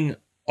nothing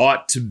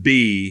ought to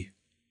be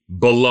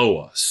below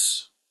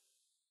us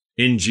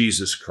in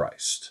Jesus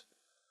Christ.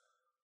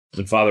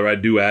 And Father, I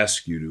do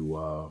ask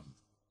you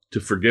to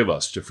forgive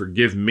us, to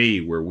forgive me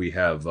where we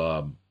have,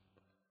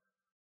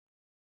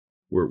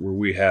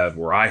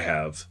 where I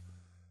have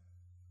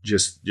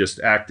just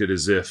acted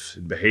as if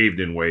and behaved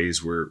in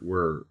ways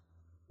where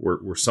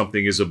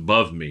something is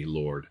above me,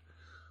 Lord.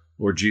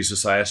 Lord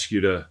Jesus, I ask you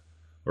to,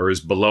 or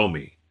is below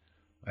me.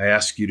 I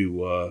ask you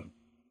to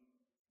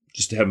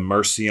just to have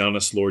mercy on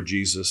us, Lord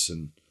Jesus.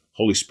 And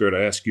Holy Spirit,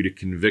 I ask you to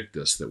convict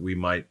us that we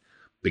might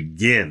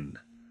begin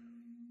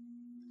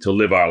to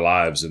live our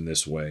lives in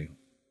this way.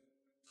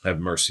 Have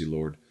mercy,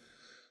 Lord.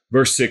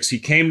 Verse 6, he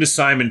came to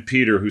Simon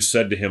Peter, who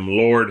said to him,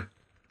 "Lord,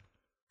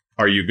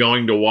 are you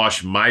going to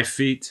wash my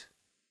feet?"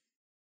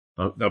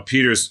 Now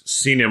Peter's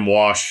seen him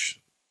wash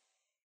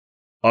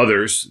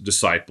others,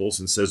 disciples,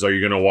 and says, "Are you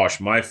going to wash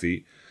my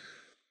feet?"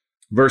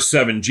 Verse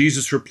 7,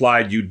 Jesus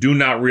replied, "You do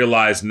not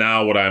realize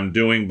now what I am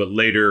doing, but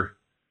later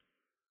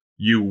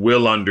you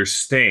will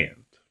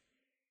understand."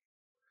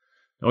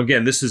 Now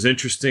again, this is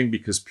interesting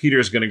because Peter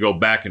is going to go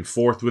back and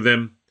forth with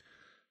him,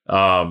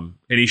 and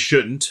he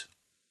shouldn't.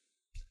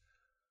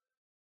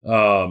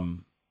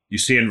 You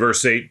see in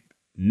verse 8,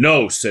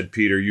 "No," said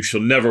Peter, "you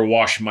shall never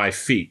wash my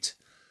feet."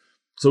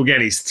 So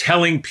again, he's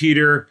telling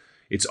Peter,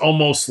 it's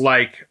almost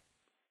like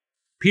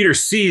Peter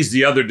sees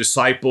the other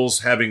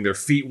disciples having their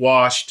feet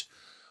washed,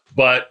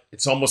 but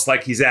it's almost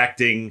like he's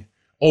acting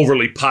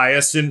overly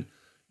pious. And,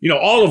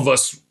 all of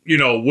us,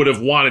 would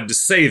have wanted to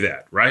say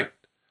that, right?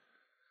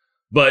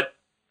 But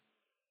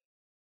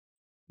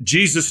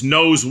Jesus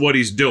knows what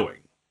he's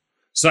doing.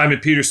 Simon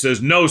Peter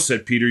says, "No,"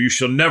 said Peter, "you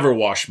shall never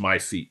wash my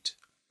feet."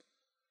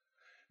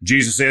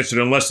 Jesus answered,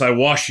 "Unless I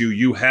wash you,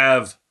 you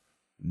have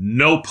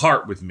no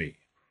part with me."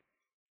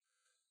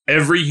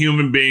 Every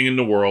human being in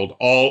the world,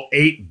 all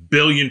 8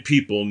 billion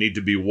people, need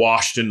to be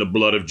washed in the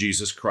blood of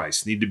Jesus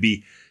Christ, need to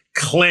be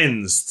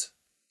cleansed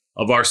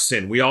of our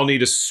sin. We all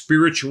need a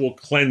spiritual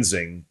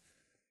cleansing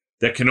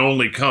that can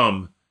only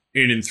come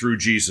in and through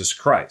Jesus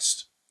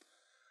Christ.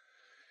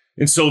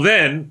 And so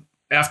then,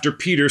 after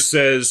Peter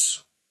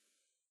says,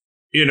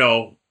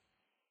 "No,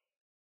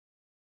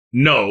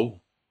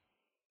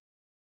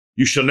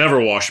 you shall never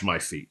wash my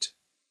feet,"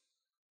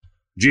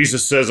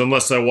 Jesus says,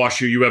 "Unless I wash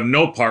you, you have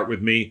no part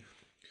with me."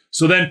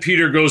 So then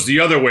Peter goes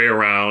the other way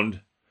around.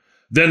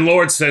 Then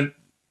Lord, Simon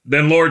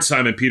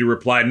Peter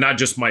replied, "Not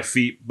just my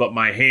feet, but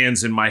my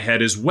hands and my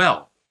head as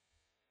well."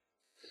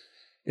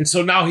 And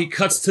so now he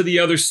cuts to the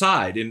other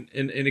side. And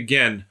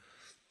again,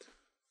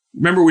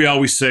 remember we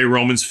always say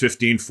Romans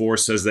 15:4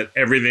 says that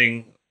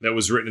everything that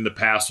was written in the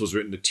past was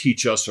written to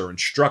teach us or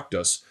instruct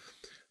us.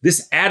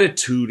 This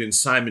attitude in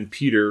Simon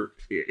Peter,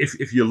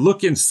 if you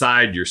look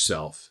inside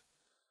yourself,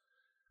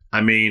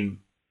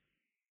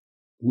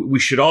 we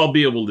should all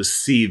be able to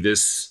see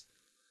this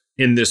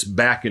in this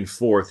back and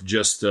forth,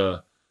 just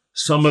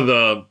some of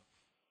the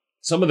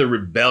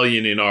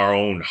rebellion in our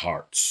own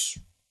hearts.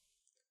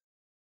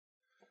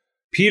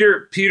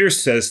 Peter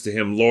says to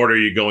him, "Lord, are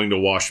you going to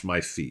wash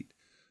my feet?"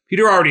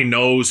 Peter already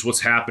knows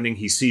what's happening.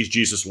 He sees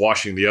Jesus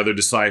washing the other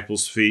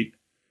disciples' feet.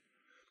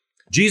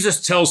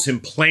 Jesus tells him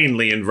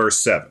plainly in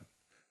verse 7.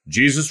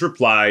 Jesus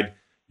replied,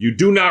 "You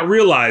do not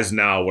realize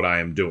now what I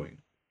am doing,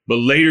 but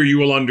later you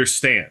will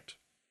understand."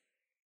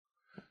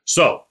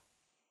 So,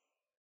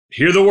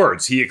 hear the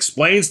words. He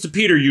explains to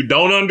Peter, you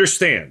don't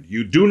understand.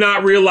 You do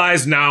not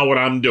realize now what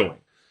I'm doing.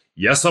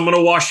 Yes, I'm going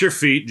to wash your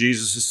feet,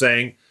 Jesus is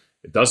saying.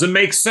 It doesn't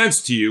make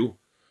sense to you,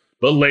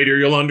 but later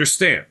you'll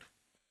understand.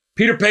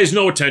 Peter pays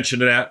no attention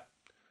to that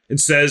and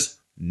says,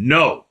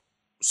 "No,"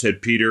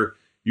 said Peter,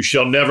 "you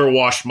shall never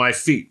wash my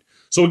feet."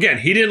 So again,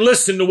 he didn't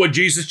listen to what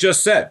Jesus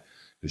just said,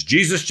 because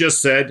Jesus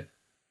just said,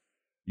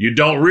 you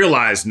don't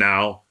realize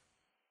now,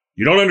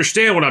 you don't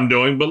understand what I'm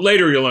doing, but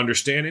later you'll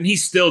understand. And he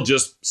still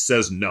just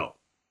says no.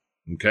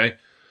 Okay?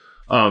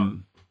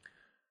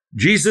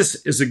 Jesus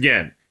is,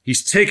 again,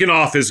 he's taken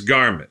off his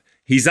garment.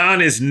 He's on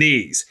his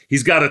knees.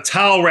 He's got a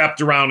towel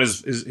wrapped around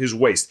his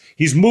waist.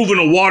 He's moving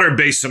a water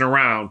basin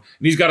around,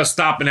 and he's got to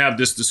stop and have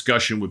this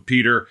discussion with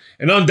Peter.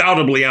 And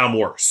undoubtedly, I'm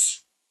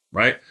worse,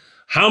 right?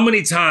 How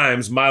many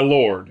times my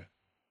Lord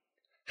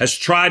has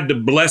tried to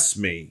bless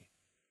me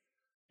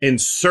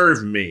and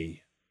serve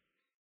me,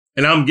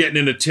 and I'm getting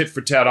in a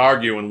tit-for-tat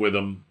arguing with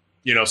him?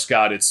 You know,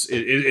 Scott,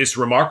 it's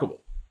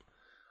remarkable.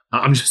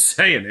 I'm just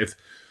saying,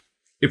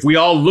 if we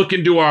all look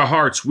into our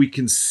hearts, we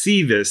can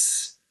see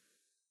this.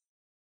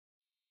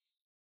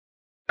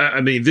 I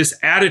mean, this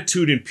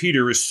attitude in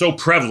Peter is so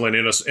prevalent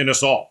in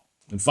us all.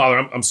 And Father,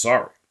 I'm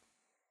sorry.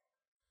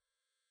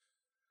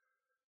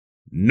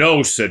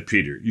 "No," said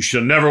Peter, "you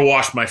shall never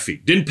wash my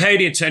feet." Didn't pay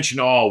any attention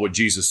to all what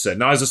Jesus said.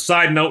 Now, as a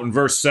side note, in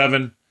verse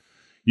 7,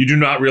 you do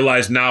not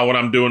realize now what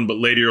I'm doing, but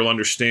later you'll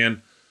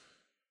understand.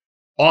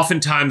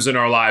 Oftentimes in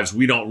our lives,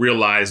 we don't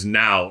realize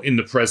now, in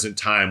the present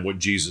time, what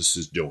Jesus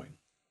is doing.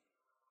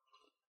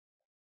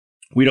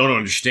 We don't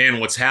understand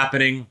what's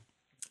happening.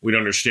 We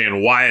don't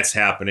understand why it's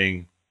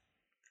happening.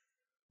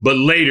 But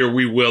later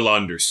we will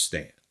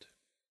understand.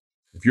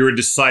 If you're a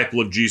disciple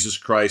of Jesus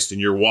Christ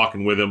and you're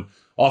walking with him,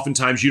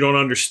 oftentimes you don't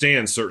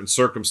understand certain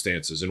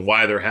circumstances and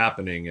why they're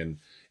happening and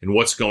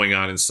what's going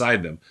on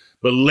inside them.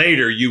 But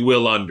later you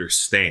will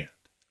understand.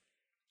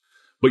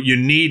 But you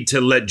need to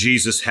let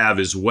Jesus have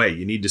his way.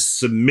 You need to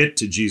submit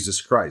to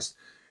Jesus Christ.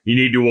 You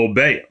need to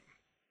obey him.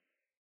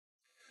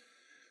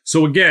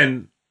 So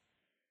again,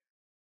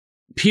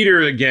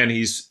 Peter, again,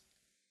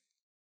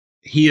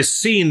 he has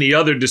seen the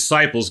other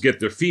disciples get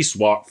their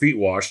feet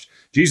washed.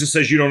 Jesus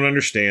says, you don't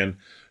understand.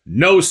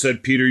 "No,"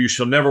 said Peter, "you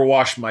shall never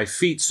wash my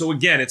feet." So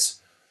again,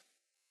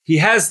 he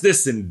has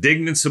this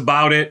indignance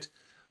about it.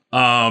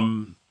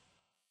 And,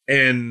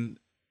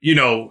 you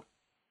know,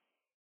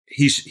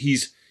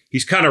 he's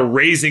kind of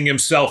raising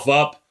himself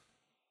up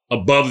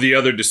above the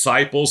other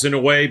disciples in a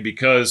way,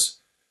 because,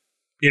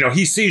 you know,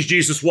 he sees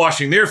Jesus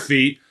washing their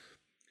feet,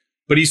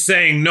 but he's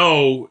saying,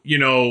 no, you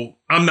know,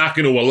 I'm not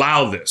going to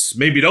allow this.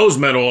 Maybe those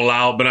men will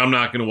allow it, but I'm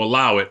not going to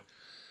allow it.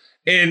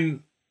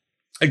 And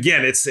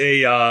again, it's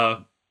it's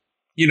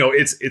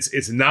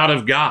not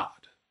of God,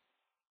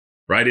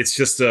 right? It's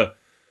just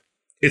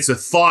it's a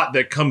thought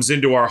that comes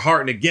into our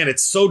heart. And again,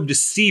 it's so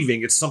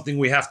deceiving. It's something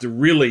we have to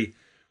really,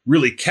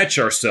 really catch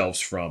ourselves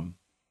from.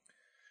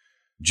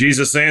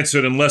 Jesus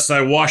answered, "Unless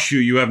I wash you,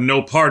 you have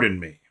no part in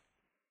me."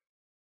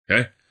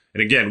 Okay?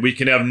 And again, we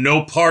can have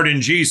no part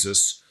in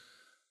Jesus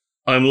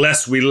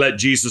unless we let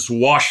Jesus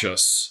wash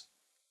us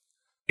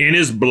in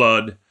his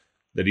blood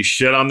that he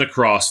shed on the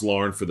cross,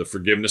 Lauren, for the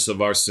forgiveness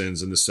of our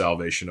sins and the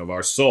salvation of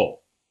our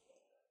soul.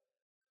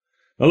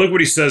 Now look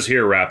what he says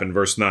here, Rap, in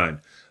verse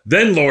 9.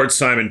 "Then, Lord,"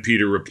 Simon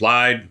Peter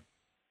replied,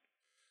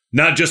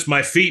 "not just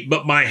my feet,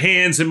 but my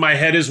hands and my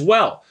head as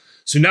well."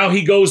 So now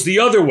he goes the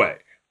other way,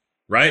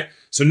 right?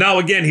 So now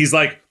again, he's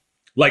like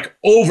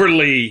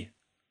overly,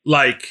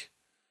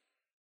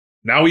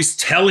 now he's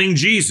telling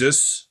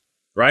Jesus,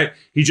 right?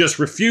 He just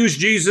refused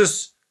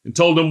Jesus and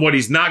told him what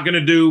he's not going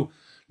to do.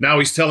 Now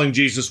he's telling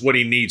Jesus what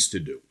he needs to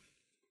do.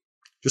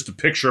 Just a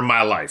picture of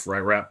my life, right,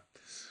 Rap?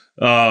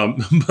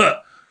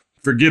 But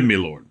forgive me,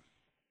 Lord.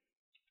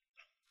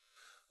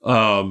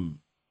 And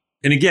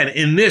again,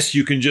 in this,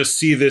 you can just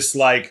see this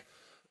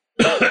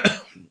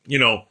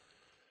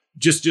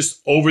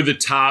just over the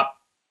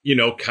top,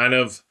 kind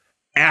of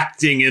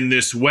acting in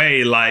this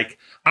way, like,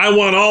 I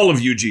want all of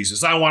you,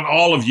 Jesus. I want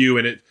all of you.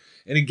 And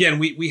again,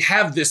 we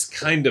have this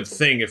kind of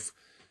thing. If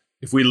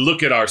we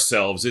look at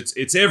ourselves,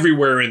 it's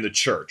everywhere in the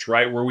church,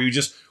 right? Where we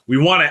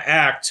want to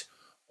act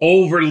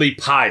overly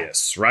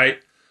pious, right?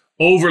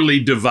 Overly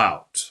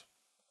devout.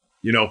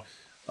 You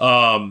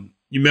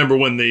remember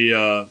when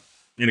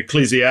in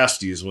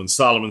Ecclesiastes, when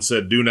Solomon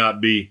said, do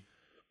not be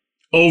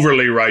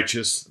overly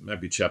righteous. It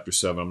might be chapter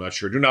 7, I'm not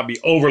sure. Do not be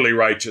overly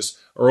righteous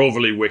or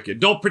overly wicked.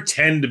 Don't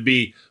pretend to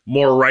be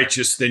more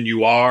righteous than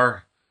you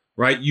are,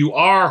 right? You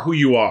are who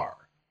you are,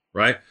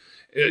 right?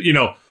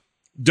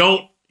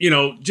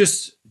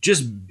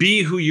 Just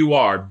be who you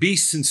are. Be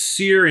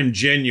sincere and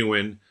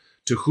genuine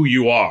to who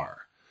you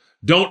are.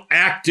 Don't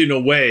act in a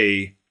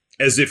way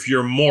as if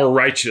you're more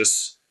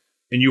righteous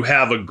and you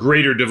have a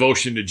greater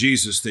devotion to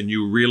Jesus than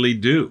you really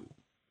do,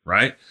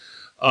 right?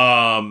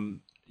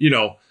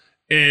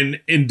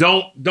 and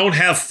don't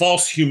have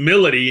false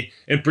humility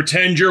and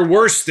pretend you're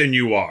worse than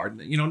you are.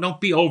 Don't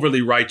be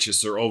overly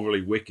righteous or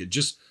overly wicked.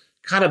 Just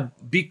kind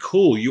of be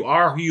cool. You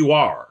are who you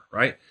are,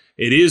 right?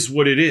 It is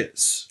what it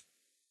is.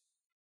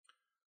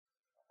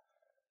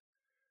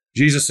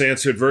 Jesus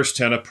answered, verse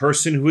 10, a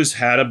person who has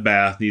had a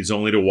bath needs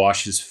only to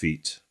wash his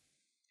feet.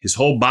 His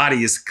whole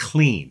body is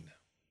clean.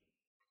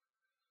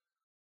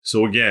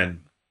 So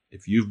again,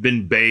 if you've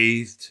been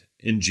bathed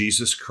in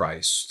Jesus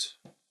Christ,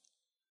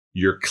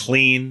 you're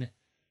clean,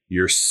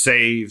 you're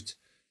saved,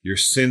 your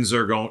sins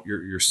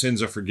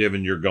are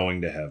forgiven, you're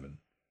going to heaven.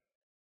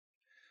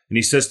 And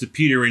he says to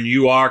Peter, and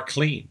you are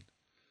clean.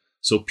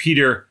 So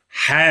Peter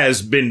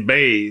has been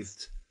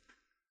bathed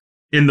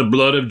in the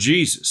blood of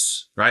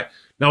Jesus, right?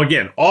 Now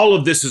again, all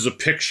of this is a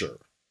picture,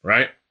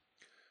 right?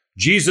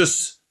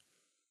 Jesus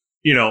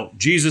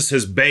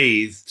has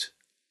bathed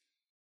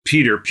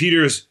Peter.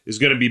 Peter is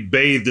going to be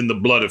bathed in the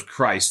blood of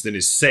Christ and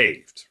is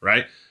saved,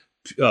 right?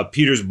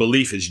 Peter's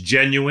belief is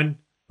genuine,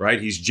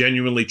 right? He's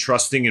genuinely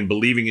trusting and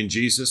believing in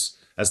Jesus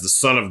as the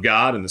Son of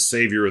God and the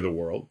Savior of the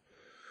world.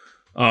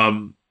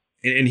 And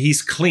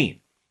he's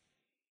clean.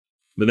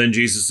 But then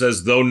Jesus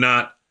says, though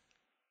not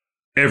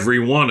every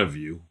one of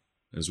you,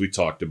 as we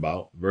talked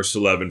about, verse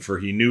 11, for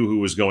he knew who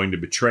was going to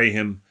betray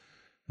him,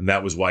 and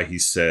that was why he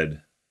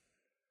said,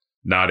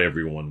 not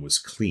everyone was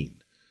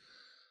clean.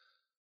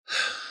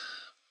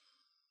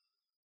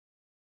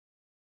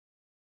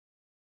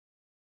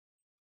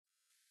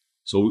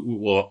 So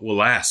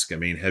we'll ask,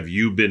 have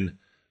you been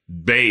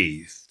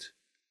bathed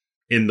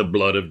in the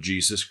blood of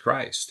Jesus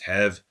Christ?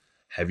 Have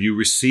you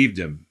received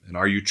him? And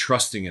are you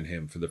trusting in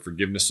him for the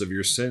forgiveness of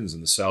your sins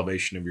and the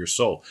salvation of your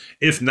soul?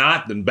 If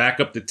not, then back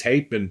up the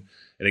tape and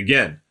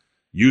again,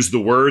 use the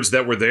words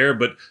that were there,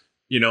 but,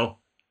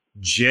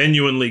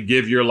 genuinely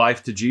give your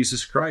life to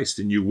Jesus Christ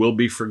and you will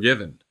be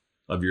forgiven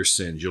of your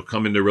sins. You'll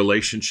come into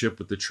relationship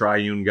with the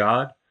triune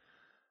God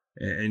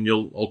and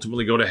you'll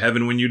ultimately go to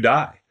heaven when you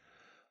die.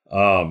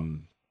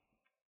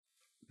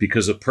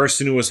 Because a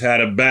person who has had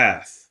a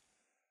bath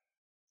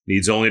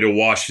needs only to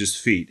wash his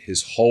feet.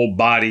 His whole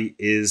body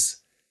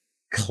is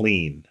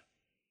clean.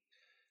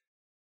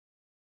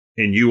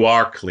 And you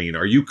are clean.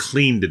 Are you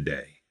clean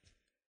today?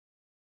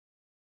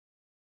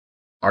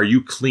 Are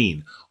you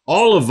clean?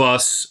 All of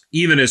us,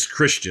 even as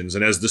Christians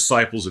and as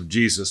disciples of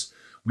Jesus,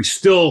 we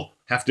still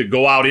have to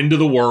go out into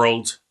the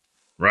world,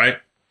 right?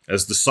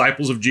 As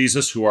disciples of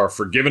Jesus who are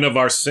forgiven of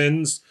our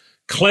sins,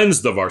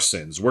 cleansed of our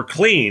sins. We're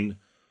clean,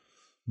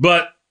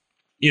 but,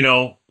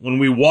 when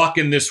we walk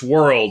in this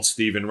world,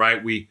 Stephen,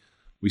 right, we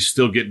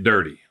still get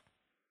dirty.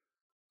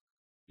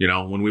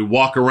 When we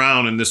walk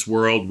around in this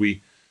world,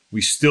 we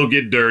still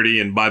get dirty,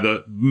 and by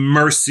the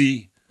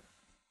mercy,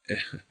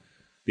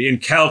 the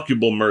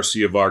incalculable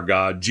mercy of our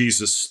God,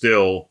 Jesus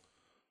still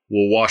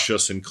will wash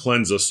us and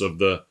cleanse us of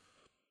the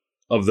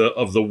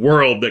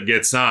world that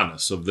gets on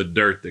us, of the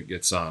dirt that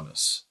gets on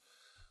us.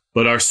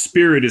 But our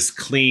spirit is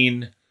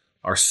clean,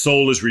 our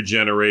soul is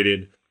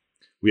regenerated,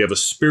 we have a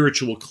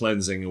spiritual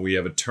cleansing, and we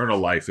have eternal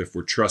life if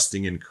we're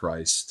trusting in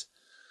Christ.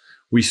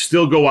 We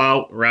still go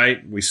out,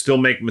 right? We still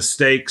make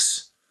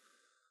mistakes.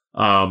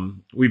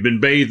 We've been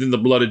bathed in the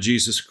blood of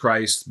Jesus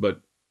Christ,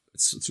 but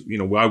it's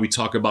why we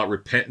talk about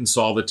repentance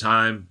all the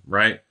time,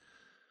 right?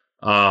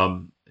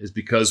 Is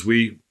because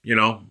we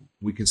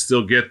can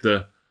still get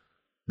the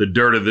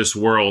dirt of this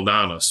world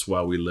on us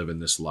while we live in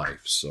this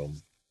life. So,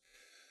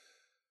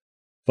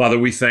 Father,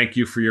 we thank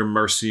you for your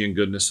mercy and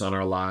goodness on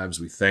our lives.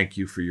 We thank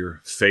you for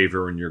your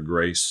favor and your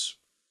grace.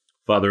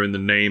 Father, in the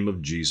name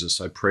of Jesus,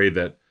 I pray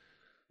that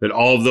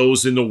all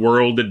those in the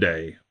world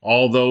today,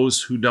 all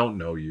those who don't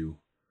know you,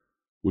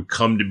 would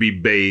come to be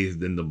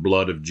bathed in the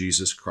blood of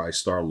Jesus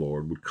Christ our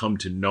Lord, would come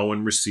to know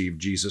and receive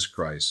Jesus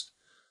Christ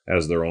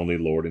as their only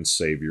Lord and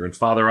Savior. And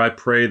Father, I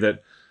pray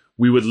that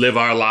we would live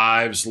our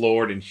lives,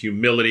 Lord, in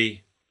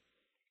humility,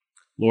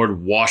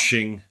 Lord,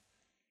 washing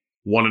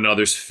one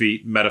another's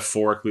feet,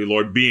 metaphorically,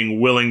 Lord, being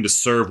willing to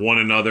serve one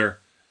another,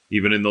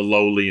 even in the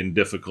lowly and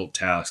difficult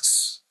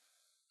tasks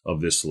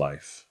of this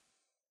life.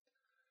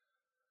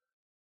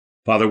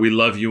 Father, we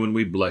love you and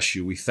we bless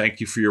you. We thank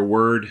you for your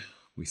word.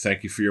 We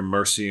thank you for your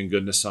mercy and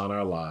goodness on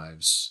our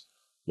lives.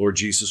 Lord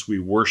Jesus, we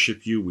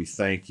worship you, we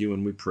thank you,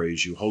 and we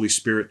praise you. Holy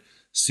Spirit,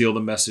 seal the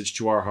message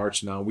to our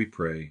hearts now, we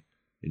pray.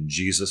 In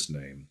Jesus'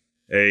 name,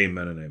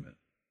 amen and amen.